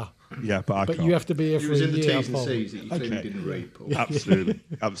enter, Yeah, but I but can't. you have to be here It for was a in the year. T's and Paul. C's that you clearly Okay. didn't read, Paul. Absolutely,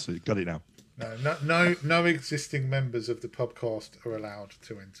 absolutely, got it now. No existing members of the podcast are allowed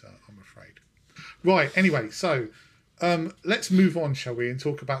to enter, I'm afraid. Right, anyway, so let's move on, shall we, and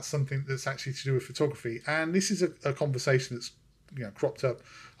talk about something that's actually to do with photography. And this is a conversation that's cropped up,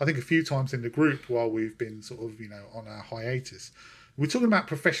 I think, a few times in the group while we've been sort of, on our hiatus. We're talking about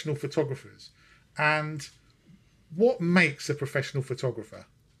professional photographers and what makes a professional photographer,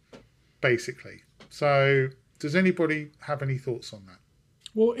 basically. So does anybody have any thoughts on that?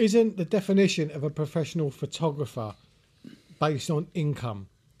 Well, isn't the definition of a professional photographer based on income?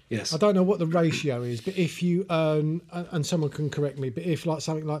 Yes. I don't know what the ratio is, but if you earn, and someone can correct me, but if like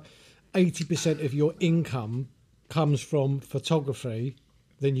something like 80% of your income comes from photography,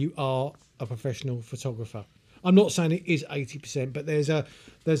 then you are a professional photographer. I'm not saying it is 80%, but there's a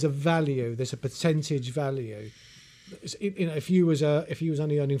value, there's a percentage value. If you was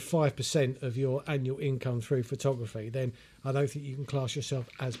only earning 5% of your annual income through photography, then I don't think you can class yourself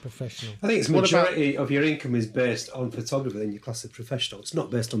as professional. I think it's What about- majority of your income is based on photography, then you class it professional. It's not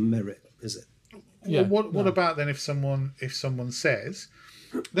based on merit, is it? Yeah, Well, what about then if someone says,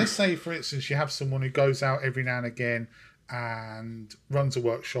 let's say for instance you have someone who goes out every now and again and runs a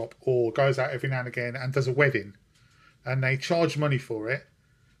workshop, or goes out every now and again and does a wedding, and they charge money for it.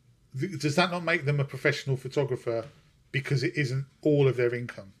 Does that not make them a professional photographer because it isn't all of their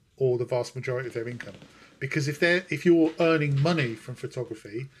income or the vast majority of their income? Because if you're earning money from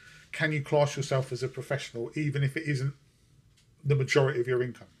photography, can you class yourself as a professional even if it isn't the majority of your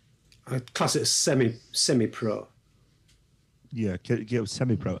income? I'd class it as semi-pro. Yeah,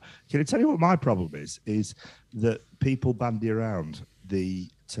 semi-pro. Can I tell you what my problem is? Is that people bandy around the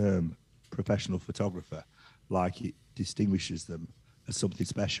term professional photographer like it distinguishes them as something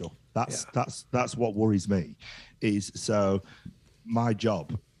special. That's what worries me. Is so my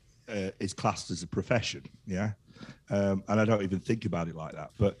job is classed as a profession, yeah, and I don't even think about it like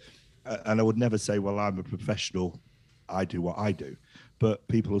that. But and I would never say, well, I'm a professional. I do what I do. But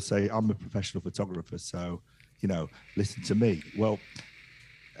people will say, I'm a professional photographer, so listen to me. Well,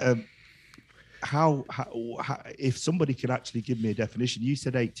 how if somebody can actually give me a definition? You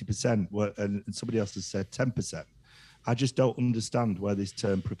said 80%, and somebody else has said 10%. I just don't understand where this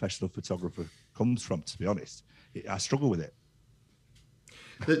term professional photographer comes from, to be honest. I struggle with it.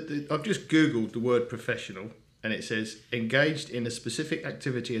 I've just Googled the word professional, and it says engaged in a specific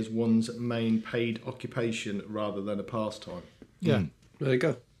activity as one's main paid occupation rather than a pastime. Yeah. There you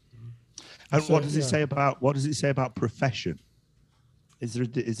go. And So, what does it yeah. say about profession? Is there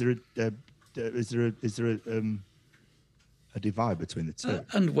a divide between the two?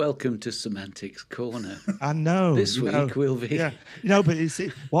 And welcome to Semantics Corner. I know. This week will be. Yeah, but as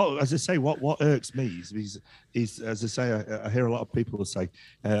I say, what irks me is as I say, I hear a lot of people say,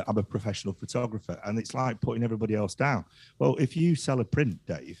 I'm a professional photographer, and it's like putting everybody else down. Well, if you sell a print,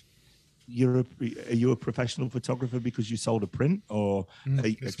 Dave, are you a professional photographer because you sold a print, or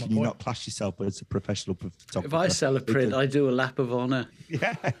can you not class yourself as a professional photographer? If I sell a print, I do a lap of honour.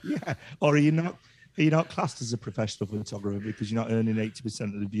 Yeah. Or are you not classed as a professional photographer because you're not earning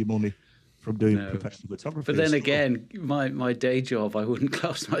 80% of your money from doing professional photography? But then again, my day job, I wouldn't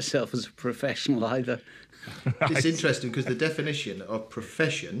class myself as a professional either. It's interesting because the definition of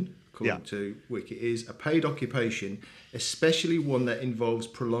profession, according to Wiki, is a paid occupation, especially one that involves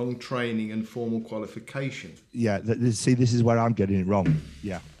prolonged training and formal qualification. Yeah, see, this is where I'm getting it wrong.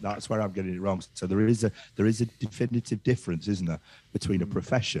 Yeah, that's where I'm getting it wrong. So there is a definitive difference, isn't there, between a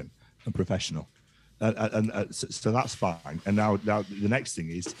profession and professional, so that's fine. And now the next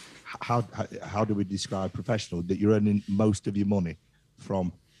thing is how do we describe professional? That you're earning most of your money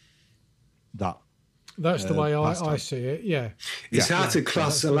from that. That's the way I pastime. see it, yeah. It's hard to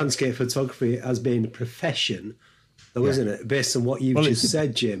class a landscape photography as being a profession, though, isn't it? Based on what you've just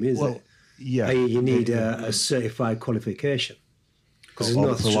said, Jim, isn't it? Yeah. You need a certified qualification. Because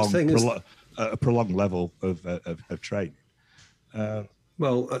there's no such thing as... a prolonged level of training.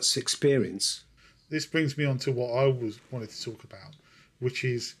 Well, that's experience. This brings me on to what I wanted to talk about, which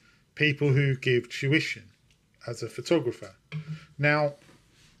is people who give tuition as a photographer. Now,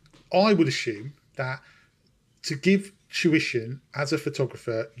 I would assume that to give tuition as a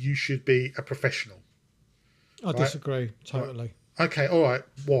photographer, you should be a professional. I disagree totally. Okay, all right.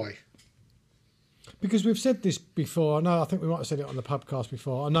 Why? Because we've said this before. I think we might have said it on the Pubcast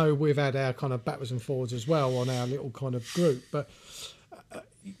before. I know we've had our kind of backwards and forwards as well on our little kind of group, but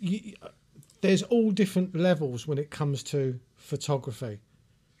there's all different levels when it comes to photography.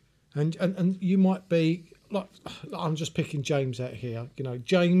 And you might be, like, I'm just picking James out here. You know,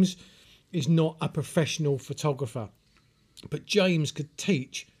 James is not a professional photographer, but James could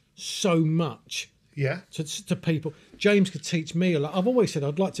teach so much. Yeah. To people. James could teach me a lot. I've always said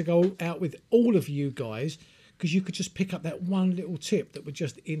I'd like to go out with all of you guys because you could just pick up that one little tip that would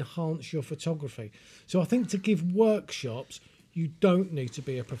just enhance your photography. So I think to give workshops, you don't need to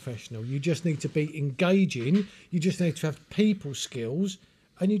be a professional. You just need to be engaging. You just need to have people skills,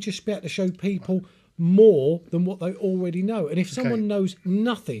 and you just be able to show people more than what they already know. And if someone knows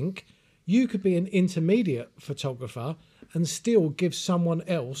nothing, you could be an intermediate photographer and still give someone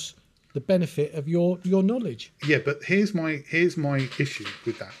else the benefit of your knowledge. Yeah, but here's my issue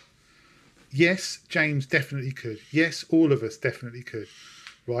with that. Yes, James definitely could. Yes, all of us definitely could,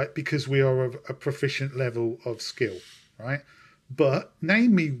 right? Because we are of a proficient level of skill, right? But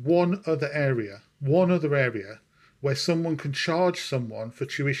name me one other area where someone can charge someone for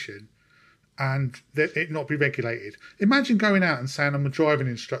tuition and that it not be regulated. Imagine going out and saying, I'm a driving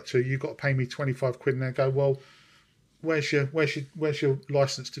instructor, you've got to pay me 25 quid, and they go, well, where's your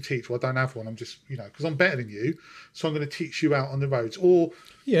license to teach? Well, I don't have one. I'm just, because I'm better than you, so I'm going to teach you out on the roads. Or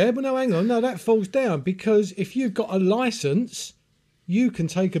yeah, but no, hang on, no, that falls down, because if you've got a license, you can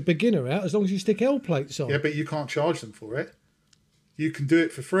take a beginner out as long as you stick L plates on. Yeah, but you can't charge them for it. You can do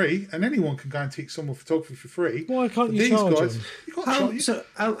it for free, and anyone can go and teach someone photography for free. Why can't you charge them? You can't charge. So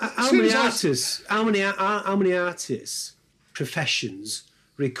how many artists professions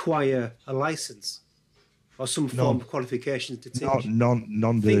require a license or some form of qualifications to teach?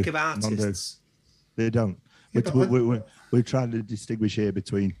 None do. Think of artists. They don't. We're trying to distinguish here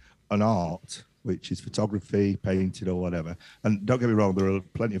between an art, which is photography, painting, or whatever. And don't get me wrong, there are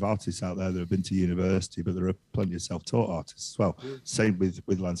plenty of artists out there that have been to university, but there are plenty of self-taught artists as well. Same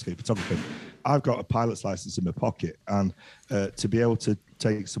with landscape photography. I've got a pilot's license in my pocket, and to be able to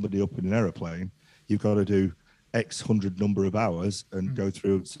take somebody up in an aeroplane, you've got to do X hundred number of hours and go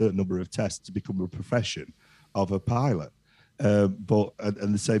through a certain number of tests to become a profession of a pilot. But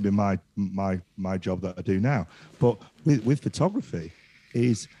the same in my job that I do now. But with photography,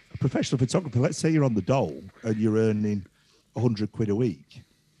 is a professional photographer. Let's say you're on the dole and you're earning 100 quid a week.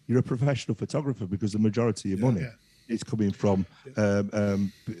 You're a professional photographer because the majority of your money is coming from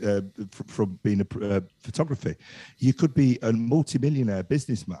being a photography. You could be a multimillionaire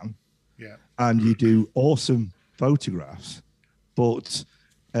businessman, and you do awesome photographs, but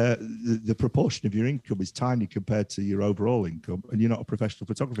the proportion of your income is tiny compared to your overall income, and you're not a professional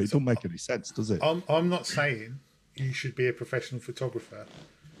photographer. It doesn't make any sense, does it? I'm not saying you should be a professional photographer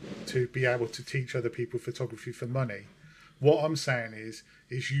to be able to teach other people photography for money. What I'm saying is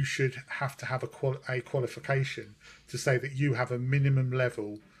you should have to have a qualification to say that you have a minimum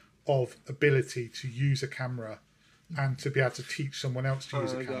level of ability to use a camera and to be able to teach someone else to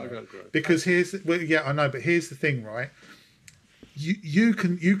use a camera. Because I know, but here's the thing, right? You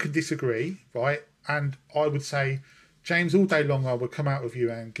can disagree, right? And I would say, James, all day long I would come out with you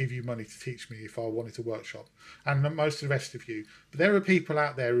and give you money to teach me if I wanted to workshop, and most of the rest of you. But there are people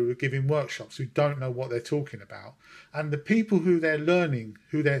out there who are giving workshops who don't know what they're talking about, and the people who they're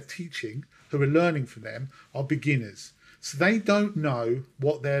teaching, who are learning from them, are beginners. So they don't know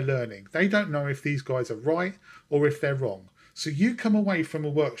what they're learning. They don't know if these guys are right or if they're wrong. So you come away from a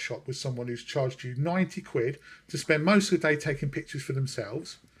workshop with someone who's charged you 90 quid to spend most of the day taking pictures for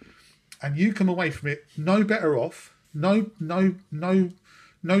themselves, and you come away from it no better off. No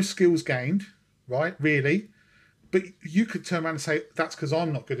skills gained, right? Really. But you could turn around and say, that's because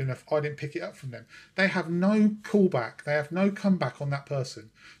I'm not good enough. I didn't pick it up from them. They have no callback. They have no comeback on that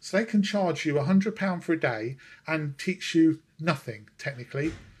person. So they can charge you £100 for a day and teach you nothing,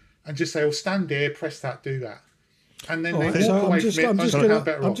 technically, and just say, oh, stand here, press that, do that. And then they walk away from it.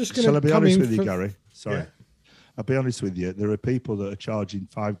 Shall I be honest with you, Gary? Sorry. Yeah. I'll be honest with you. There are people that are charging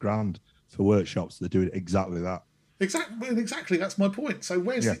 $5,000 for workshops that do exactly that. Exactly. That's my point. So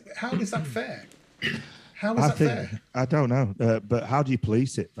how is that fair? How is that fair? I don't know. But how do you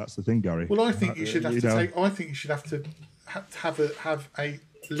police it? That's the thing, Gary. Well, I think you should have to take. I think you should have to have a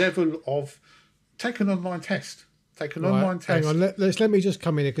level of take an online test. Take an online test. Hang on. Let me just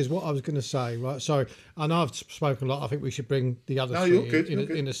come in here, because what I was going to say. Right. Sorry. I know I've spoken a lot. I think we should bring the other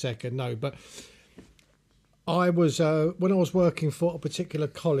three in a second. No, but I was when I was working for a particular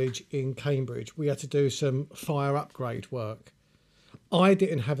college in Cambridge, we had to do some fire upgrade work. I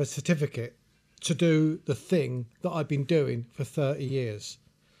didn't have a certificate to do the thing that I've been doing for 30 years.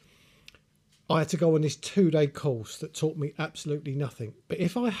 I had to go on this 2-day course that taught me absolutely nothing. But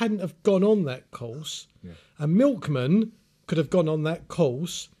if I hadn't have gone on that course, a milkman could have gone on that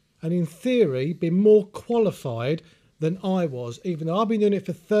course and in theory been more qualified than I was. Even though I've been doing it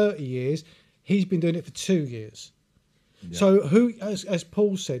for 30 years, he's been doing it for 2 years. Yeah. So who, as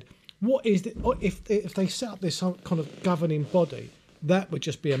Paul said, what is the, if they set up this kind of governing body, that would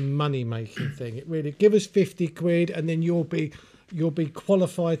just be a money-making thing. It really, give us 50 quid and then you'll be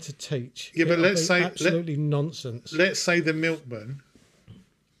qualified to teach. Yeah, but let's say absolutely nonsense. Let's say the milkman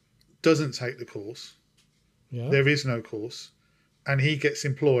doesn't take the course. Yeah. There is no course, and he gets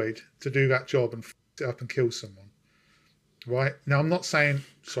employed to do that job and f it up and kill someone. Right? Now, I'm not saying.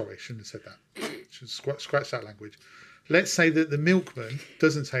 Sorry, shouldn't have said that. Should scratch that language. Let's say that the milkman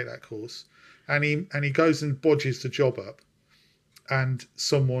doesn't take that course, and he goes and bodges the job up, and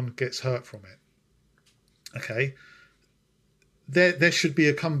someone gets hurt from it. Okay. There should be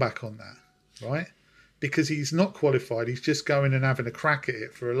a comeback on that, right? Because he's not qualified. He's just going and having a crack at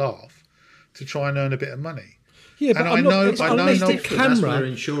it for a laugh to try and earn a bit of money. Yeah, but I know the camera. That's where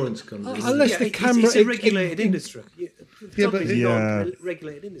insurance comes in. Unless the camera, it's a regulated industry.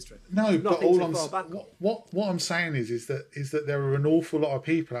 Regulated industry. No, but what I'm saying is that there are an awful lot of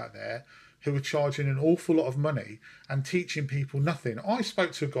people out there who are charging an awful lot of money and teaching people nothing. I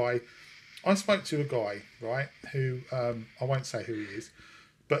spoke to a guy, right, who I won't say who he is,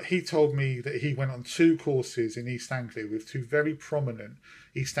 but he told me that he went on 2 courses in East Anglia with 2 very prominent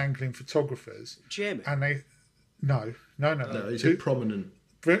East Anglian photographers. Jamie. And they, no, he's a prominent.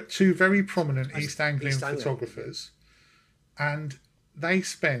 2 very prominent East Anglian photographers, and they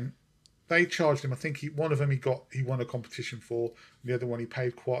charged him. I think one of them he won a competition for. The other one he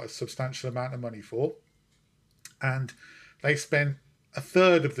paid quite a substantial amount of money for, and they spent a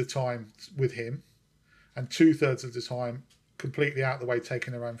third of the time with him and 2/3 of the time completely out the way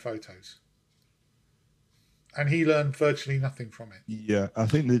taking their own photos. And he learned virtually nothing from it. Yeah, I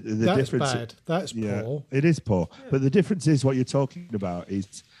think the that's difference... bad. That's poor. It is poor. Yeah. But the difference is what you're talking about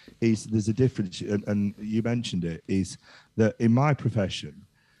is there's a difference, and you mentioned it, is that in my profession,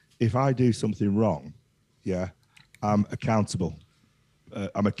 if I do something wrong, I'm accountable.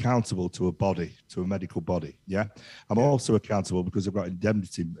 I'm accountable to a body, to a medical body. Yeah. I'm also accountable because I've got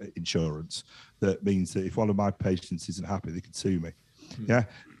indemnity insurance. That means that if one of my patients isn't happy, they can sue me. Yeah.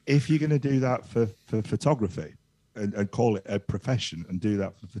 If you're going to do that for photography and call it a profession and do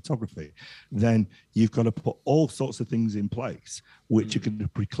that for photography, then you've got to put all sorts of things in place which are going to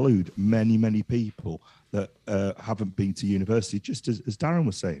preclude many, many people that haven't been to university, just as Darren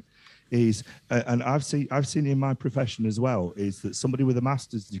was saying. Is and I've seen in my profession as well, is that somebody with a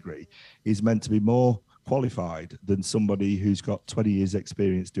master's degree is meant to be more qualified than somebody who's got 20 years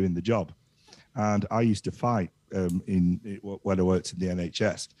experience doing the job. And I used to fight when I worked in the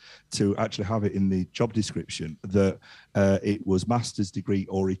NHS to actually have it in the job description that it was master's degree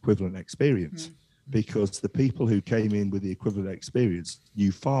or equivalent experience, because the people who came in with the equivalent experience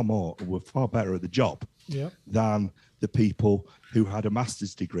knew far more and were far better at the job than the people who had a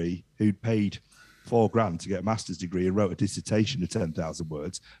master's degree, who'd paid $4,000 to get a master's degree and wrote a dissertation of 10,000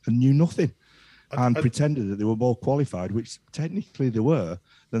 words and knew nothing and pretended that they were more qualified, which technically they were,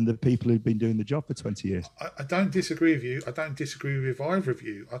 than the people who'd been doing the job for 20 years. I don't disagree with you. I don't disagree with either of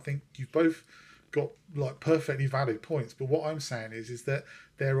you. I think you've both got like perfectly valid points. But what I'm saying is that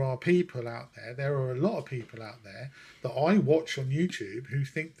there are people out there are a lot of people out there that I watch on YouTube who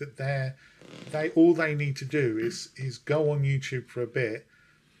think that all they need to do is go on YouTube for a bit,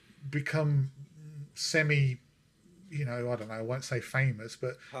 become semi, I don't know, I won't say famous,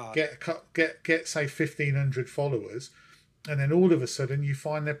 but get say 1,500 followers, and then all of a sudden you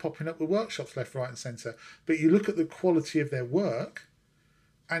find they're popping up with workshops left, right, and centre. But you look at the quality of their work,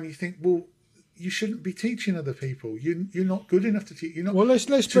 and you think, well, you shouldn't be teaching other people. You're not good enough to teach. You're not. Well, let's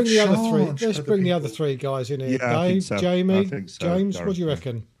bring the other 3. Let's bring the other 3 guys in here. Yeah, Dave, so. Jamie, so, James. Darren. What do you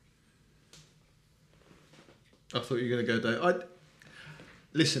reckon? I thought you were going to go, Dave.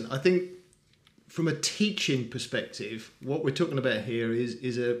 Listen, I think from a teaching perspective, what we're talking about here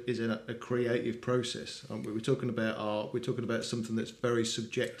is a creative process. We're talking about art. We're talking about something that's very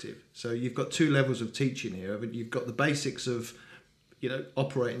subjective. So you've got 2 levels of teaching here. You've got the basics of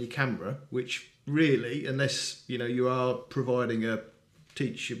operating your camera, which really, unless you are providing a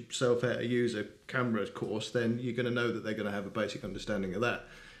teach yourself how to use a camera course, then you're going to know that they're going to have a basic understanding of that.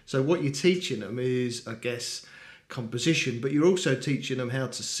 So what you're teaching them is, I guess, composition, but you're also teaching them how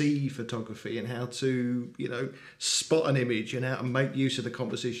to see photography and how to spot an image and how to make use of the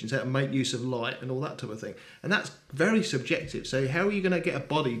compositions, how to make use of light and all that type of thing. And that's very subjective. So how are you going to get a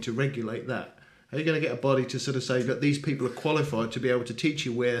body to regulate that? How are you going to get a body to sort of say that these people are qualified to be able to teach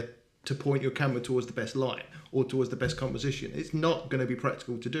you where to point your camera towards the best light or towards the best composition? It's not going to be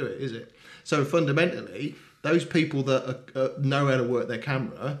practical to do it, is it? So fundamentally, those people that know how to work their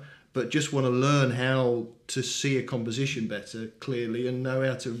camera but just want to learn how to see a composition better clearly and know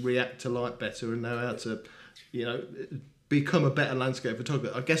how to react to light better and know how to, become a better landscape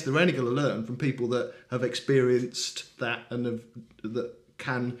photographer. I guess they're only going to learn from people that have experienced that and that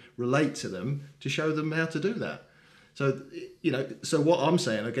can relate to them to show them how to do that. So, so what I'm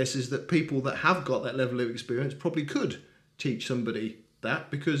saying, I guess, is that people that have got that level of experience probably could teach somebody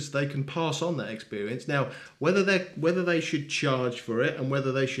that because they can pass on that experience. Now, whether they should charge for it and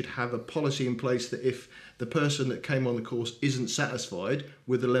whether they should have a policy in place that if the person that came on the course isn't satisfied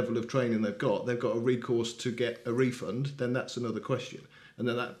with the level of training they've got a recourse to get a refund, then that's another question. And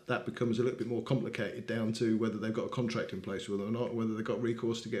then that becomes a little bit more complicated down to whether they've got a contract in place with them or not, or whether they've got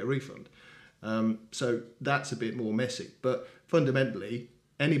recourse to get a refund. So that's a bit more messy. But fundamentally,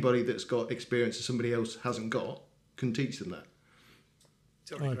 anybody that's got experience that somebody else hasn't got can teach them that.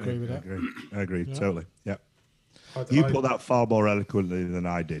 I agree with that. I agree, Yeah. totally. Yeah. You put that far more eloquently than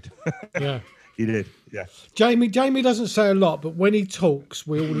I did. Yeah. You did, yeah. Jamie doesn't say a lot, but when he talks,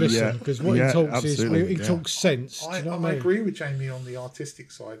 we all listen because what he talks absolutely. he talks sense. Do you know what I mean? agree with Jamie on the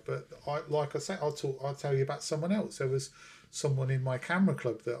artistic side, but like I say, I'll tell you about someone else. There was someone in my camera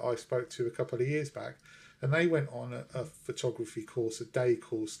club that I spoke to a couple of years back, and they went on a photography course, a day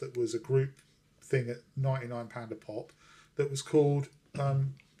course that was a group thing at £99 a pop that was called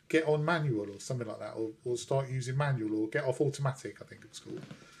Get On Manual or something like that, or Start Using Manual, or Get Off Automatic, I think it was called.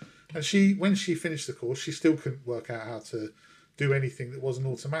 And when she finished the course, she still couldn't work out how to do anything that wasn't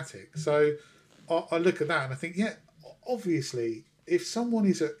automatic. So I look at that and I think, yeah, obviously, if someone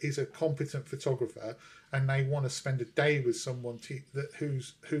is a competent photographer and they want to spend a day with someone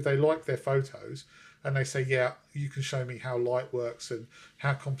who they like their photos, and they say, yeah, you can show me how light works and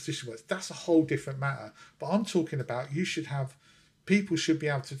how composition works, that's a whole different matter. But I'm talking about people should be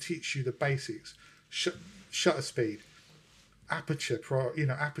able to teach you the basics: shutter speed, aperture,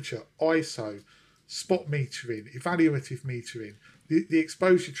 ISO, spot metering, evaluative metering, the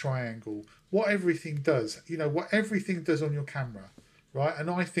exposure triangle, what everything does, what everything does on your camera, right? And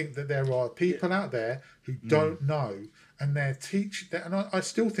I think that there are people out there who don't know, and I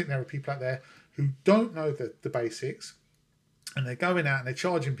still think there are people out there who don't know the basics, and they're going out and they're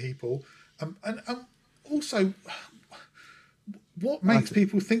charging people, and also, what makes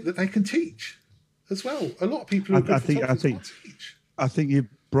people think that they can teach as well? A lot of people who can't teach. I think you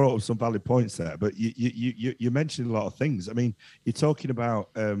brought up some valid points there, but you mentioned a lot of things. I mean, you're talking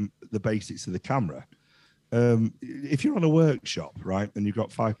about the basics of the camera. If you're on a workshop, right, and you've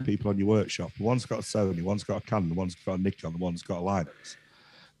got 5 people on your workshop, one's got a Sony, one's got a Canon, one's got a Nikon, one's got a Linux.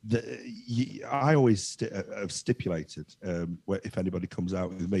 I always have stipulated, if anybody comes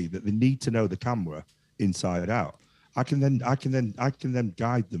out with me, that they need to know the camera inside out. I can then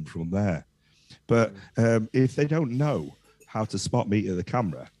guide them from there. But if they don't know how to spot meter the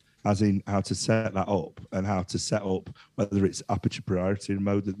camera, as in how to set that up and how to set up whether it's aperture priority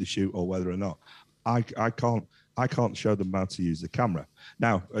mode that they shoot or whether or not, I can't show them how to use the camera.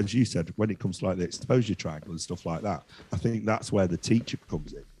 Now, as you said, when it comes to like the exposure triangle and stuff like that, I think that's where the teacher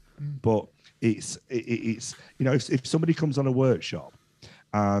comes in. But it's if somebody comes on a workshop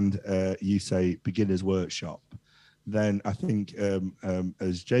and you say beginner's workshop, then I think,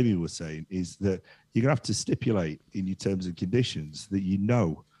 as Jamie was saying, is that you're going to have to stipulate in your terms and conditions that you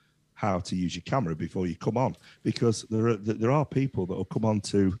know how to use your camera before you come on, because there are people that will come on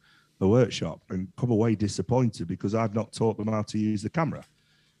to a workshop and come away disappointed because I've not taught them how to use the camera.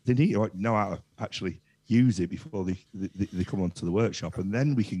 They need to know how to actually use it before they come onto the workshop, and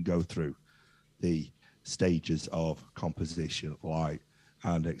then we can go through the stages of composition, light,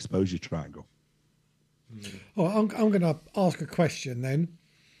 and exposure triangle. Oh, I'm going to ask a question then.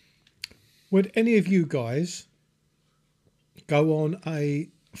 Would any of you guys go on a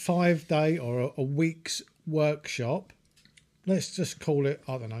 5-day or a week's workshop? Let's just call it,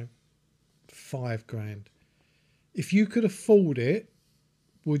 I don't know, $5,000. If you could afford it,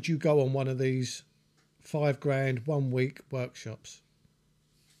 would you go on one of these $5,000 1 week workshops?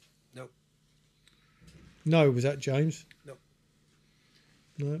 No, was that James?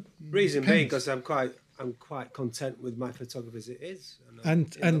 No. Reason being because I'm quite content with my photography as it is,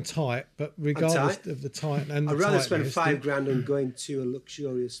 and tight, but regardless of the tight and the I'd rather tightness, spend $5,000 on going to a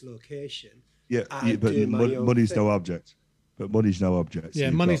luxurious location. But money's no object. But money's no object. Yeah,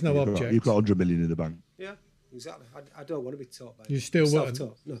 money's no object. You've got 100 million in the bank. Yeah, exactly. I don't want to be taught by you still wouldn't.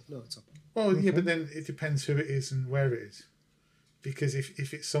 No, at all. Well, yeah, but then it depends who it is and where it is. because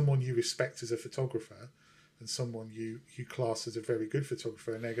if it's someone you respect as a photographer and someone you class as a very good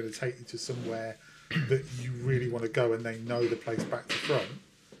photographer, and they're going to take you to somewhere that you really want to go and they know the place back to front,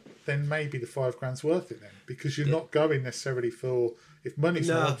 then maybe the £5,000's worth it then, because you're not going necessarily for, if money's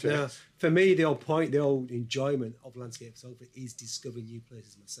no object. No. For me, the whole enjoyment of landscape photography is discovering new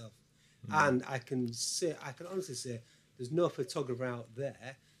places myself. And I can honestly say there's no photographer out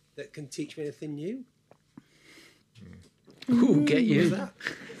there that can teach me anything new. Ooh, get you. That?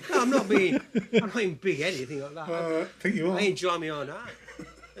 No, I'm not being big anything like that. I think you are. I enjoy my own art.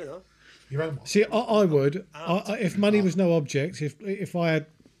 You know. Your own one. See, I would. If money was no object, if I had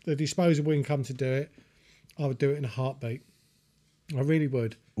the disposable income to do it, I would do it in a heartbeat. I really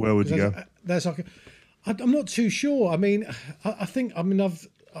would. Where would you go? I'm not too sure. I mean, I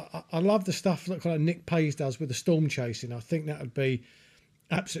love the stuff that kind of Nick Pay's does with the storm chasing. I think that would be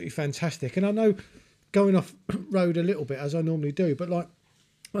absolutely fantastic. And I know going off road a little bit as I normally do, but like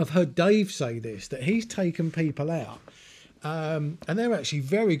I've heard Dave say this, that he's taken people out and they're actually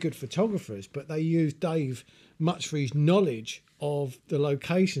very good photographers, but they use Dave much for his knowledge of the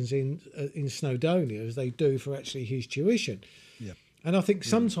locations in Snowdonia as they do for actually his tuition. Yeah. And I think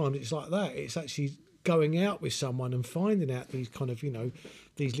sometimes it's like that. It's actually going out with someone and finding out these kind of,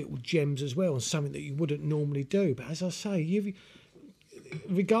 these little gems as well, and something that you wouldn't normally do. But as I say,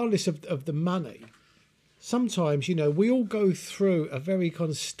 regardless of the money, sometimes, we all go through a very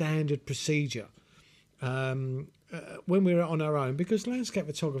kind of standard procedure when we're on our own, because landscape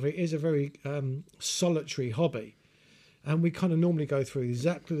photography is a very solitary hobby. And we kind of normally go through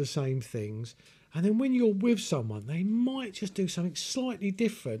exactly the same things. And then when you're with someone, they might just do something slightly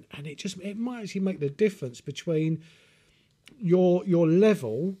different. And it might actually make the difference between your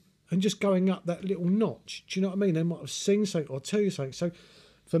level and just going up that little notch. Do you know what I mean? They might have seen something or two something. So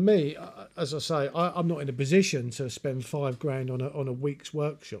for me, as I say, I'm not in a position to spend £5,000 on a week's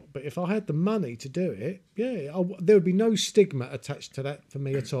workshop. But if I had the money to do it, there would be no stigma attached to that for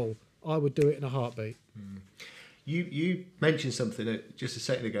me at all. I would do it in a heartbeat. You mentioned something just a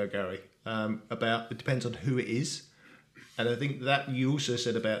second ago, Gary, about it depends on who it is. And I think that you also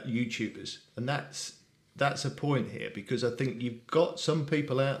said about YouTubers. And that's a point here, because I think you've got some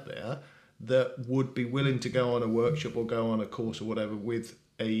people out there that would be willing to go on a workshop or go on a course or whatever with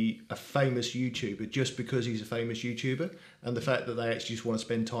a famous YouTuber just because he's a famous YouTuber, and the fact that they actually just want to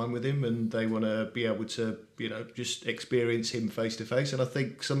spend time with him and they want to be able to, just experience him face to face. And I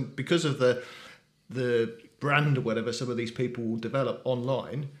think because of the brand or whatever some of these people will develop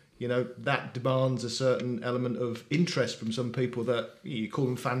online, that demands a certain element of interest from some people that you call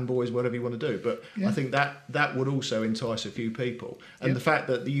them fanboys, whatever you want to do. But I think that would also entice a few people. And the fact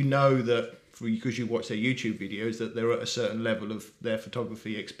that that because you watch their YouTube videos, that they're at a certain level of their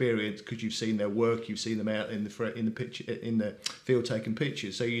photography experience because you've seen their work, you've seen them out in the field taking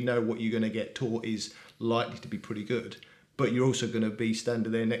pictures, so what you're going to get taught is likely to be pretty good. But you're also going to be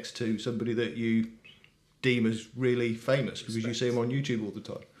standing there next to somebody that you deem as really famous because you see them on YouTube all the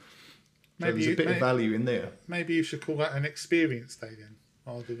time. So there's a bit of value in there. Maybe you should call that an experience day then,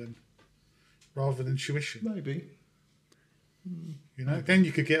 rather than tuition. Maybe. Then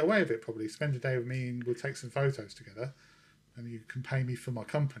you could get away with it probably. Spend a day with me and we'll take some photos together, and you can pay me for my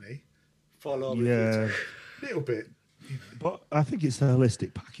company. Follow a little bit. But I think it's the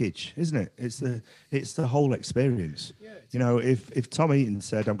holistic package, isn't it? It's the whole experience. Yeah, if Tom Eaton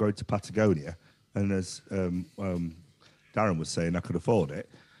said I'm going to Patagonia, and as Darren was saying, I could afford it,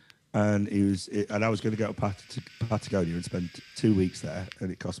 and I was going to go to Patagonia and spend 2 weeks there,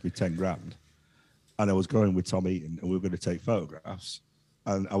 and it cost me $10,000. And I was going with Tom Eaton, and we were going to take photographs,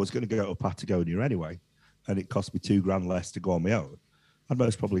 and I was going to go to Patagonia anyway, and it cost me $2,000 less to go on my own. I'd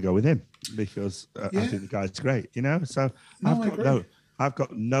most probably go with him because I think the guy's great, So I've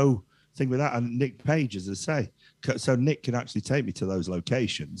got no thing with that. And Nick Page, as I say, so Nick can actually take me to those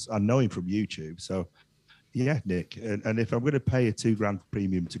locations. I know him from YouTube, so Nick. And if I'm going to pay a $2,000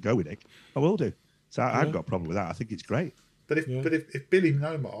 premium to go with Nick, I will do. So I've got a problem with that. I think it's great. But if Billy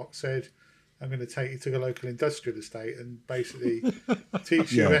Nomark said, I'm going to take you to a local industrial estate and basically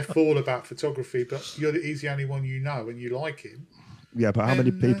teach you all about photography, but he's the only one and you like him. Yeah, but how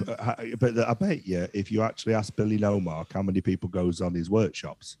many people? But I bet you, if you actually ask Billy Nomark how many people goes on his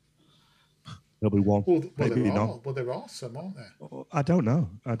workshops, there'll be one. Well, there are some, aren't there? I don't know.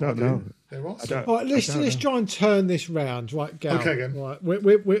 There are some. All right, let's try and turn this round, right, Gal? Okay, again. Right,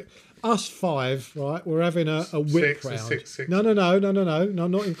 we're us five, right? We're having a whip round. Six. No,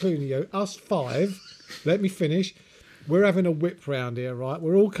 not including you. Us five. Let me finish. We're having a whip round here, right?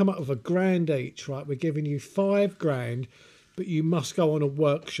 We're all come up with £1,000 each, right? We're giving you £5,000, but you must go on a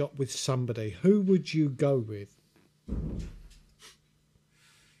workshop with somebody. Who would you go with?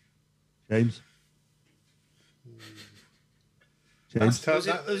 James? That's Who's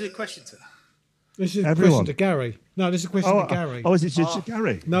it a question to? This is a Everyone. question to Gary. No, this is a question to Gary. Oh, is it just to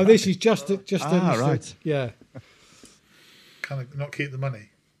Gary? No, this is just right. Yeah. Can I not keep the money?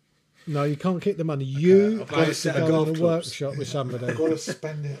 No, you can't keep the money. You I've got to to set a go golf on a clubs. workshop with somebody. I've got to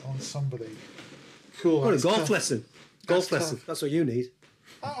spend it on somebody. Cool. What a that's golf tough. lesson. Golf That's lesson. tough. That's what you need.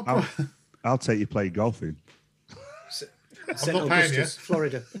 Oh, bro. I'll take you playing golfing. St. not paying Augustus,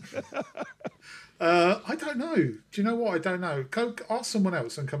 Florida. I don't know. Do you know what? I don't know. Go ask someone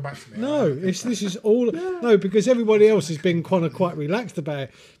else and come back to me. No, this is all no, because everybody else has been kind of quite relaxed about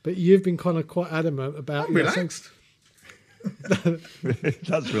it, but you've been kind of quite adamant about I'm relaxed.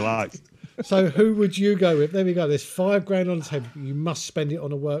 That's relaxed. So who would you go with? There we go. There's £5,000 on the table. You must spend it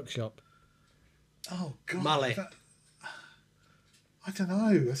on a workshop. Oh God. Mali. I don't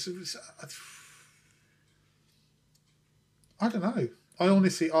know. I don't know. I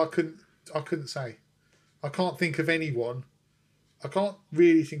honestly, I couldn't say. I can't think of anyone. I can't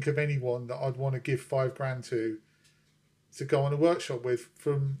really think of anyone that I'd want to give £5,000 to go on a workshop with.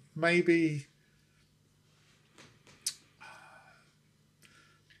 From maybe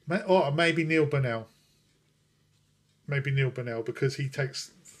Neil Burnell. Maybe Neil Burnell, because he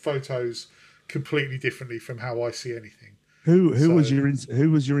takes photos completely differently from how I see anything. Who was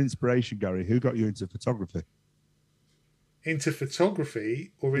your inspiration, Gary? Who got you into photography? Into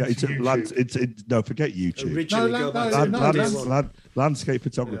photography or into YouTube? No, forget YouTube. Originally, No, go back no, to no, day no. one. Landscape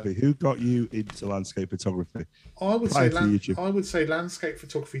photography. Who got you into landscape photography? I would prior say to YouTube? I would say landscape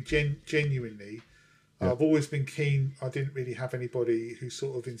photography genuinely. Yeah. I've always been keen. I didn't really have anybody who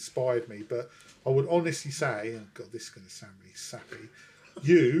sort of inspired me, but I would honestly say, oh God, this is going to sound really sappy.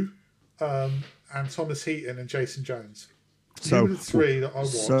 You and Thomas Heaton and Jason Jones. You were the three that I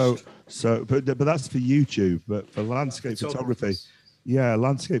watched. But that's for YouTube. But for landscape photography,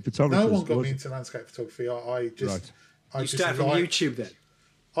 landscape photography. No one got me into landscape photography. I just You started from YouTube then?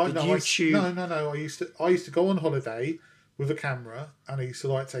 No. I used to go on holiday with a camera, and I used to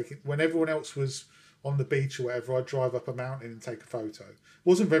like taking when everyone else was on the beach or whatever. I'd drive up a mountain and take a photo. It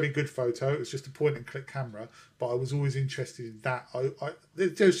wasn't a very good photo. It was just a point and click camera, but I was always interested in that.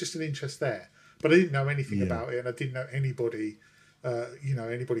 There was just an interest there, but I didn't know anything about it, and I didn't know anybody.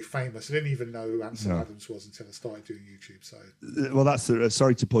 Anybody famous. I didn't even know who Ansel Adams was until I started doing YouTube. So, well, that's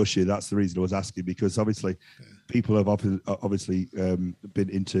sorry to push you. That's the reason I was asking, because obviously people have obviously been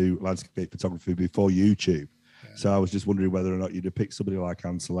into landscape photography before YouTube. Yeah. So I was just wondering whether or not you'd have picked somebody like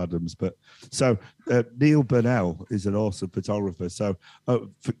Ansel Adams. But so Neil Burnell is an awesome photographer. So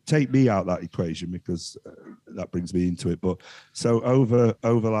take me out that equation, because that brings me into it. But so over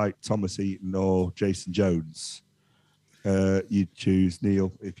like Thomas Eaton or Jason Jones, you'd choose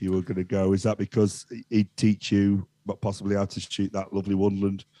Neil if you were going to go. Is that because he'd teach you possibly how to shoot that lovely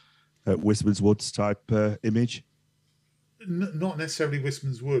woodland, Wisman's Woods type image? Not necessarily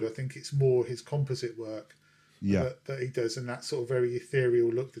Wisman's Wood. I think it's more his composite work that he does, and that sort of very ethereal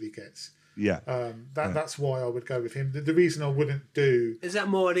look that he gets. That's why I would go with him. The reason I wouldn't do... Is that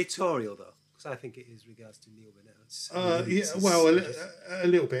more editorial, though? Because I think it is regards to Neil Burnell. A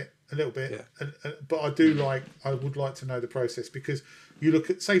little bit. Yeah. But I would like to know the process, because you look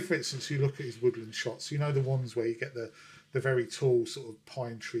at, say for instance, you look at his woodland shots, you know, the ones where you get the very tall sort of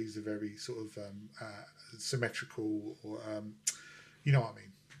pine trees, the very sort of symmetrical, or you know what I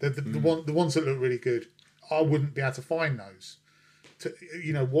mean, the ones that look really good. I wouldn't be able to find those.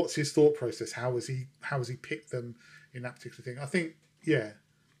 What's his thought process? How has he picked them in that particular thing? I think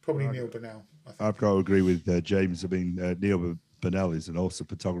probably Neil Burnell. I've got to agree with James. I mean, Neil Burnell is an awesome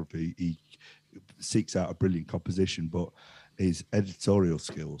photographer. He seeks out a brilliant composition, but his editorial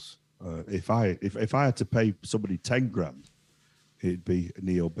skills. If I had to pay somebody $10,000, it'd be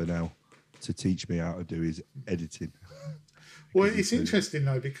Neil Burnell to teach me how to do his editing. Well, it's interesting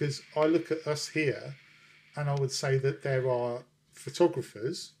though, because I look at us here, and I would say that there are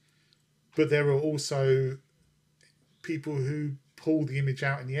photographers, but there are also people who pull the image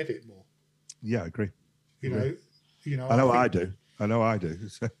out in the edit more. Yeah, I agree. I know I do.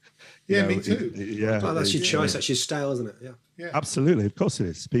 Me too. That's your choice. That's your style, isn't it? Yeah. Absolutely. Of course it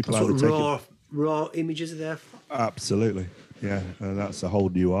is. People that's either what raw images are there for. Absolutely. Yeah, and that's a whole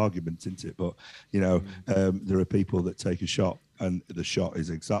new argument, isn't it? But there are people that take a shot, and the shot is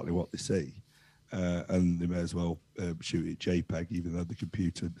exactly what they see, and they may as well shoot it JPEG, even though the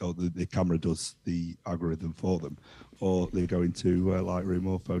computer or the camera does the algorithm for them, or they go into Lightroom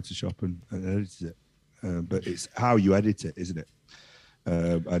or Photoshop and edit it. But it's how you edit it, isn't it?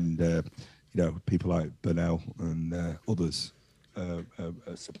 People like Burnell and others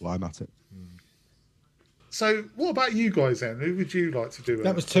sublime at it. So, what about you guys then? Who would you like to do?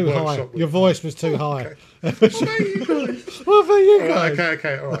 That was too high. With? Your voice was too high. Okay. What about you guys? What about you All right, guys?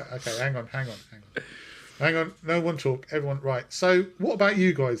 okay, all right, okay. Hang on. No one talk. Everyone, right. So, what about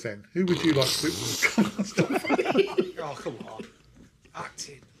you guys then? Who would you like to? Come on, stop. Oh, come on.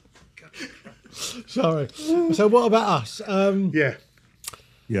 Acting. Sorry. So, what about us? Yeah.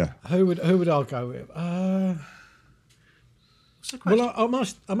 Yeah. Who would I go with? Well, I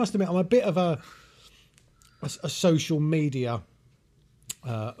must admit, I'm a bit of a social media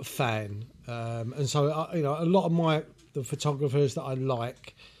fan, and so a lot of the photographers that I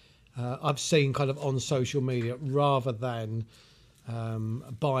like, I've seen kind of on social media rather than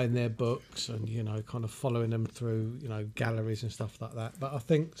buying their books and kind of following them through galleries and stuff like that. But I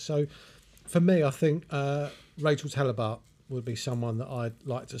think so. For me, I think Rachel Talabart would be someone that I'd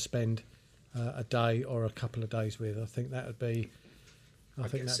like to spend a day or a couple of days with. I think that would be. I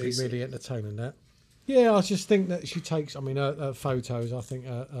think that'd be really entertaining. That. Yeah, I just think that she takes. I mean, her photos I think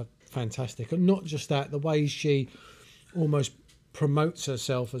are fantastic, and not just that. The way she almost promotes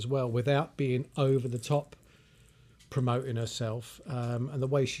herself as well, without being over the top promoting herself, and the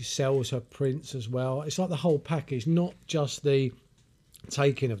way she sells her prints as well. It's like the whole package, not just the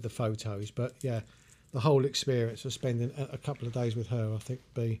taking of the photos, but yeah, the whole experience of spending a couple of days with her, I think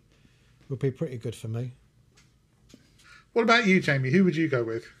would be pretty good for me. What about you, Jamie? Who would you go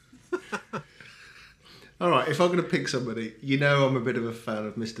with? All right, if I'm going to pick somebody, I'm a bit of a fan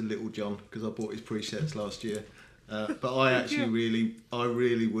of Mr. Littlejohn because I bought his presets last year. But I actually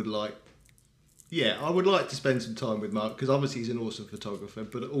really would like, I would like to spend some time with Mark because obviously he's an awesome photographer,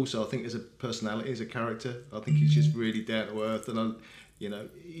 but also I think as a personality, as a character, I think he's just really down to earth, and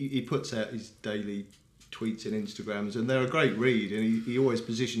he puts out his daily tweets and Instagrams, and they're a great read, and he always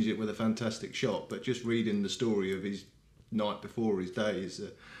positions it with a fantastic shot. But just reading the story of his night before his day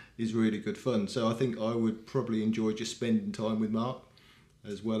is really good fun. So I think I would probably enjoy just spending time with Mark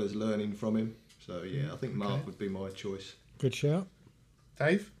as well as learning from him. So I think Mark would be my choice. Good shout.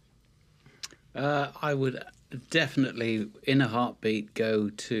 Dave? I would definitely, in a heartbeat, go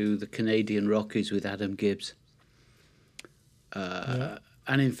to the Canadian Rockies with Adam Gibbs. And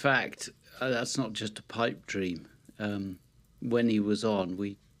in fact, that's not just a pipe dream. When he was on,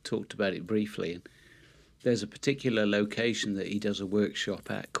 we talked about it briefly. And there's a particular location that he does a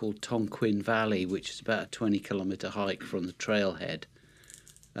workshop at called Tonquin Valley, which is about a 20-kilometre hike from the trailhead.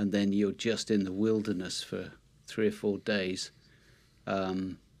 And then you're just in the wilderness for 3 or 4 days.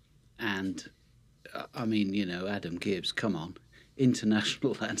 And, I mean, Adam Gibbs, come on.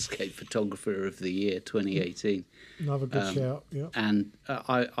 International Landscape Photographer of the Year 2018. Another good shout, yeah. And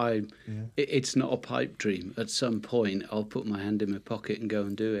it's not a pipe dream. At some point, I'll put my hand in my pocket and go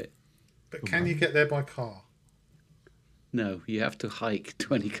and do it. But can you get there by car? No, you have to hike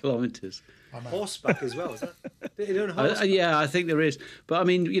 20 kilometres. Horseback as well, is that? You don't horseback? Yeah, I think there is. But I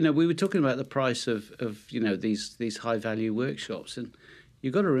mean, we were talking about the price of these high value workshops, and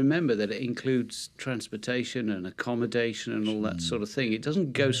you've got to remember that it includes transportation and accommodation and all that sort of thing. It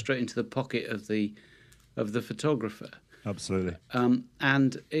doesn't go straight into the pocket of the photographer. Absolutely.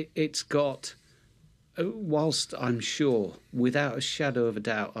 And it's got, whilst I'm sure, without a shadow of a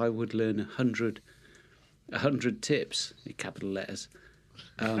doubt, I would learn 100 tips, in capital letters,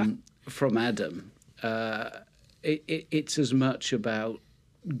 from Adam. It's as much about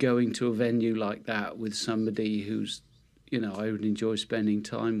going to a venue like that with somebody who's, I would enjoy spending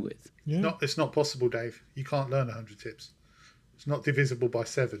time with. Yeah. It's not possible, Dave. You can't learn 100 tips. It's not divisible by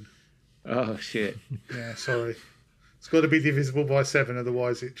 7. Oh, shit. Yeah, sorry. It's got to be divisible by 7,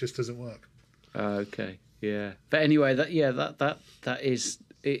 otherwise it just doesn't work. Okay, yeah. But anyway, that is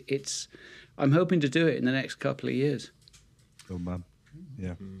it. It's. I'm hoping to do it in the next couple of years. Oh man,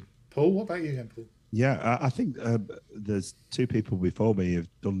 yeah. Paul, what about you then, Paul? Yeah, I think there's 2 people before me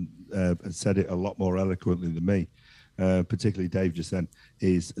who've done and said it a lot more eloquently than me. Particularly Dave just then,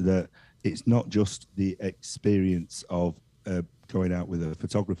 is that it's not just the experience of going out with a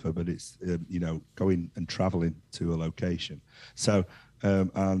photographer, but it's going and traveling to a location. So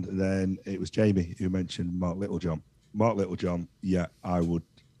and then it was Jamie who mentioned Mark Littlejohn. Mark Littlejohn, I would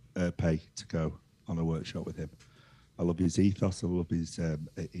pay to go on a workshop with him. I love his ethos, I love his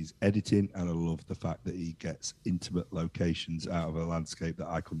editing, and I love the fact that he gets intimate locations out of a landscape that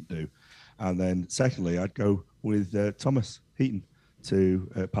I couldn't do. And then secondly, I'd go with Thomas Heaton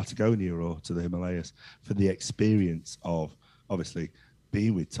to Patagonia or to the Himalayas for the experience of obviously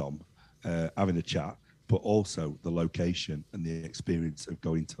being with Tom, having a chat, but also the location and the experience of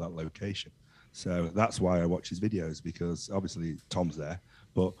going to that location. So that's why I watch his videos, because obviously Tom's there,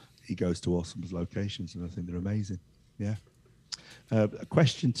 but he goes to awesome locations and I think they're amazing. Yeah. A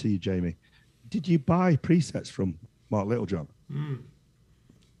question to you, Jamie. Did you buy presets from Mark Littlejohn?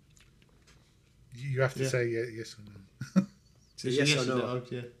 You have to say yes or no. So yes or no?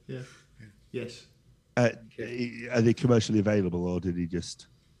 Yes. Are they commercially available, or did he just?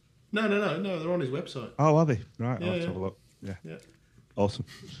 No. They're on his website. Oh, are they? Right, I'll have to Yeah. have a look. Yeah. Awesome.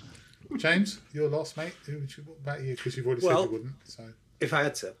 James, your last mate. What about you? Because you've already said Well, you wouldn't. So If I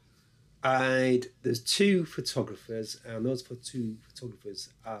had to, there's two photographers, and those two photographers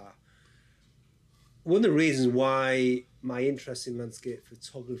are one of the reasons why my interest in landscape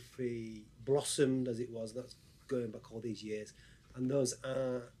photography blossomed as it was. That's going back all these years, and those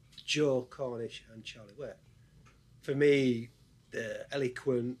are Joe Cornish and Charlie Ware. For me, they're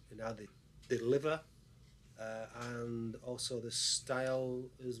eloquent in how they deliver, and also the style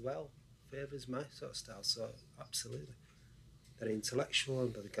as well favours my sort of style. So absolutely, they're intellectual,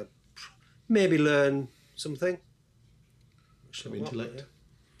 and they can maybe learn something. Some intellect.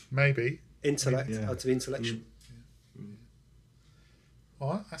 maybe. Intellect, how to be intellectual.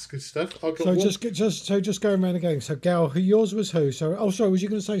 All right, that's good stuff. I've got So one. just going around again. So Gal, yours was who? So sorry, was you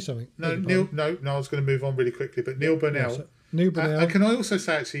going to say something? No, Beg your Neil. pardon. No, I was going to move on really quickly. But Neil Burnell. Yeah, so Neil Burnell. Can I also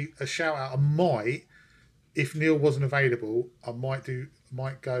say actually a shout out? I might, if Neil wasn't available, I might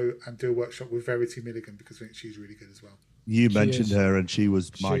go and do a workshop with Verity Milligan because I think she's really good as well. You She mentioned is. her, and she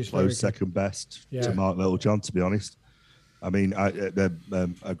was my She's very close good. second best Yeah. to Mark Littlejohn, to be honest. I mean, a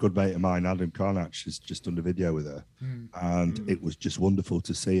good mate of mine, Adam Carnach, has just done a video with her, and it was just wonderful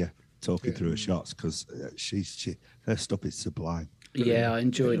to see her talking through her shots because her stuff is sublime. Yeah, I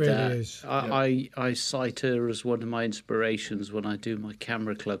enjoyed It really that. is. I cite her as one of my inspirations when I do my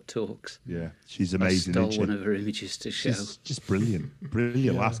camera club talks. Yeah, she's I amazing. stole isn't she? one of her images to show. She's just brilliant,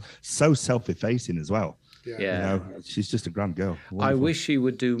 lass. So self-effacing as well. Yeah. Yeah. You know, she's just a grand girl. I Wonderful. wish she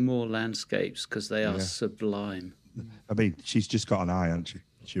would do more landscapes because they are sublime. I mean, she's just got an eye, hasn't she?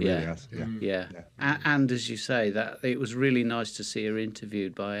 She really has. Yeah. Yeah. And as you say, that it was really nice to see her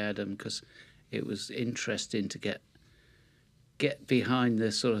interviewed by Adam because it was interesting to get behind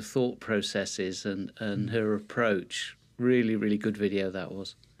the sort of thought processes and her approach. Really, really good video that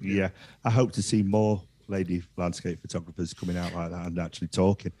was. Yeah, I hope to see more lady landscape photographers coming out like that and actually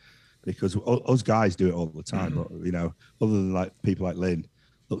talking, because us guys do it all the time. But you know, other than like people like Lynn,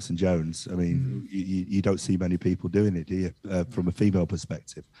 Lux and Jones, I mean, you don't see many people doing it, do you? From a female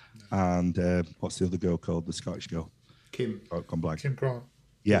perspective. And what's the other girl called? The Scottish girl, Kim. Oh, gone blank. Kim Grant.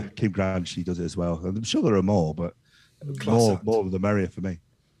 Yeah, Kim Grant. She does it as well. And I'm sure there are more, but more the merrier for me.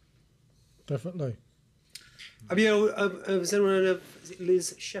 Definitely. Have you? Has anyone heard of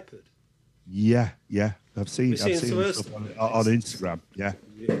Liz Shepherd? Yeah. I've seen some of her stuff on Instagram. Yeah.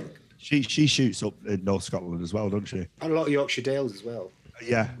 She shoots up in North Scotland as well, doesn't she? And a lot of Yorkshire Dales as well.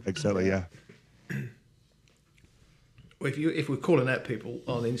 Yeah, exactly. Yeah. Well, if we're calling out people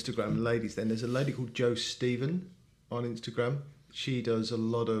on Instagram, ladies, then there's a lady called Jo Stephen on Instagram. She does a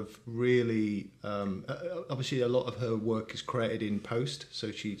lot of really, obviously a lot of her work is created in post,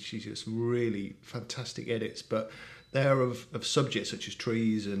 so she does really fantastic edits, but they're of subjects such as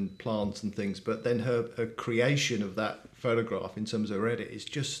trees and plants and things, but then her creation of that photograph in terms of her edit is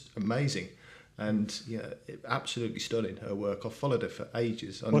just amazing. And absolutely stunning, her work. I've followed her for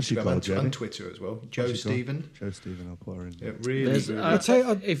ages on What's she Instagram called, and Jenny? Twitter as well. Jo Stephen. Jo Stephen, I'll put her in. Yeah, really, There's,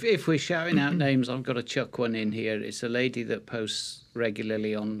 really. if we're shouting out names, I've got to chuck one in here. It's a lady that posts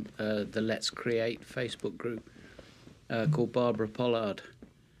regularly on the Let's Create Facebook group called Barbara Pollard.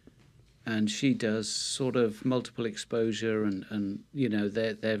 And she does sort of multiple exposure and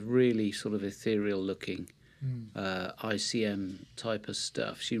they're really sort of ethereal looking ICM type of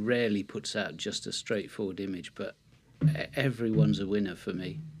stuff. She rarely puts out just a straightforward image, but everyone's a winner for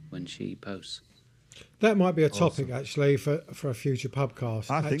me when she posts. That might be a topic actually for a future podcast.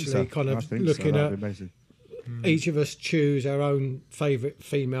 I think so. Kind I of think looking so. at That'd be amazing. each of us choose our own favourite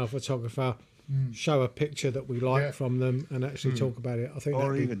female photographer, show a picture that we like from them, and actually talk about it. I think, Or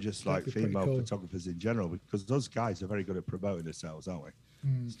that'd be- even just that'd like be pretty female cool. photographers in general, because those guys are very good at promoting themselves, aren't we?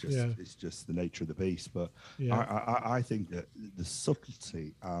 It's just the nature of the beast. But I think that the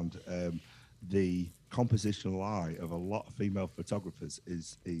subtlety and the compositional eye of a lot of female photographers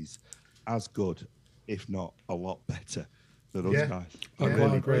is as good, if not a lot better than us guys. I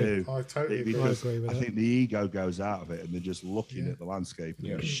really agree. do. I totally agree. Because I agree with I that. think the ego goes out of it, and they're just looking at the landscape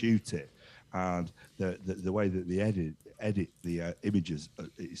and they shoot it, and the way that they edit the images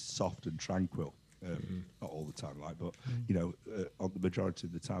is soft and tranquil. Not all the time, but on the majority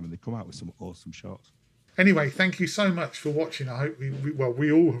of the time, and they come out with some awesome shots. Anyway, thank you so much for watching. I hope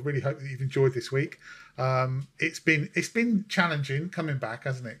we all really hope that you've enjoyed this week. It's been challenging coming back,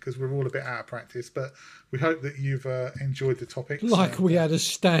 hasn't it? Because we're all a bit out of practice, but we hope that you've enjoyed the topic. Like we had a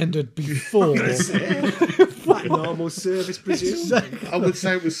standard before. Like normal service, presume. I would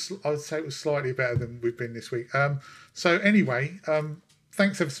say it was slightly better than we've been this week. So anyway,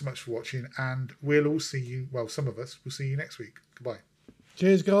 thanks ever so much for watching, and we'll all see you. Well, some of us will see you next week. Goodbye.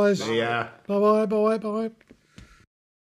 Cheers, guys. Yeah. Bye.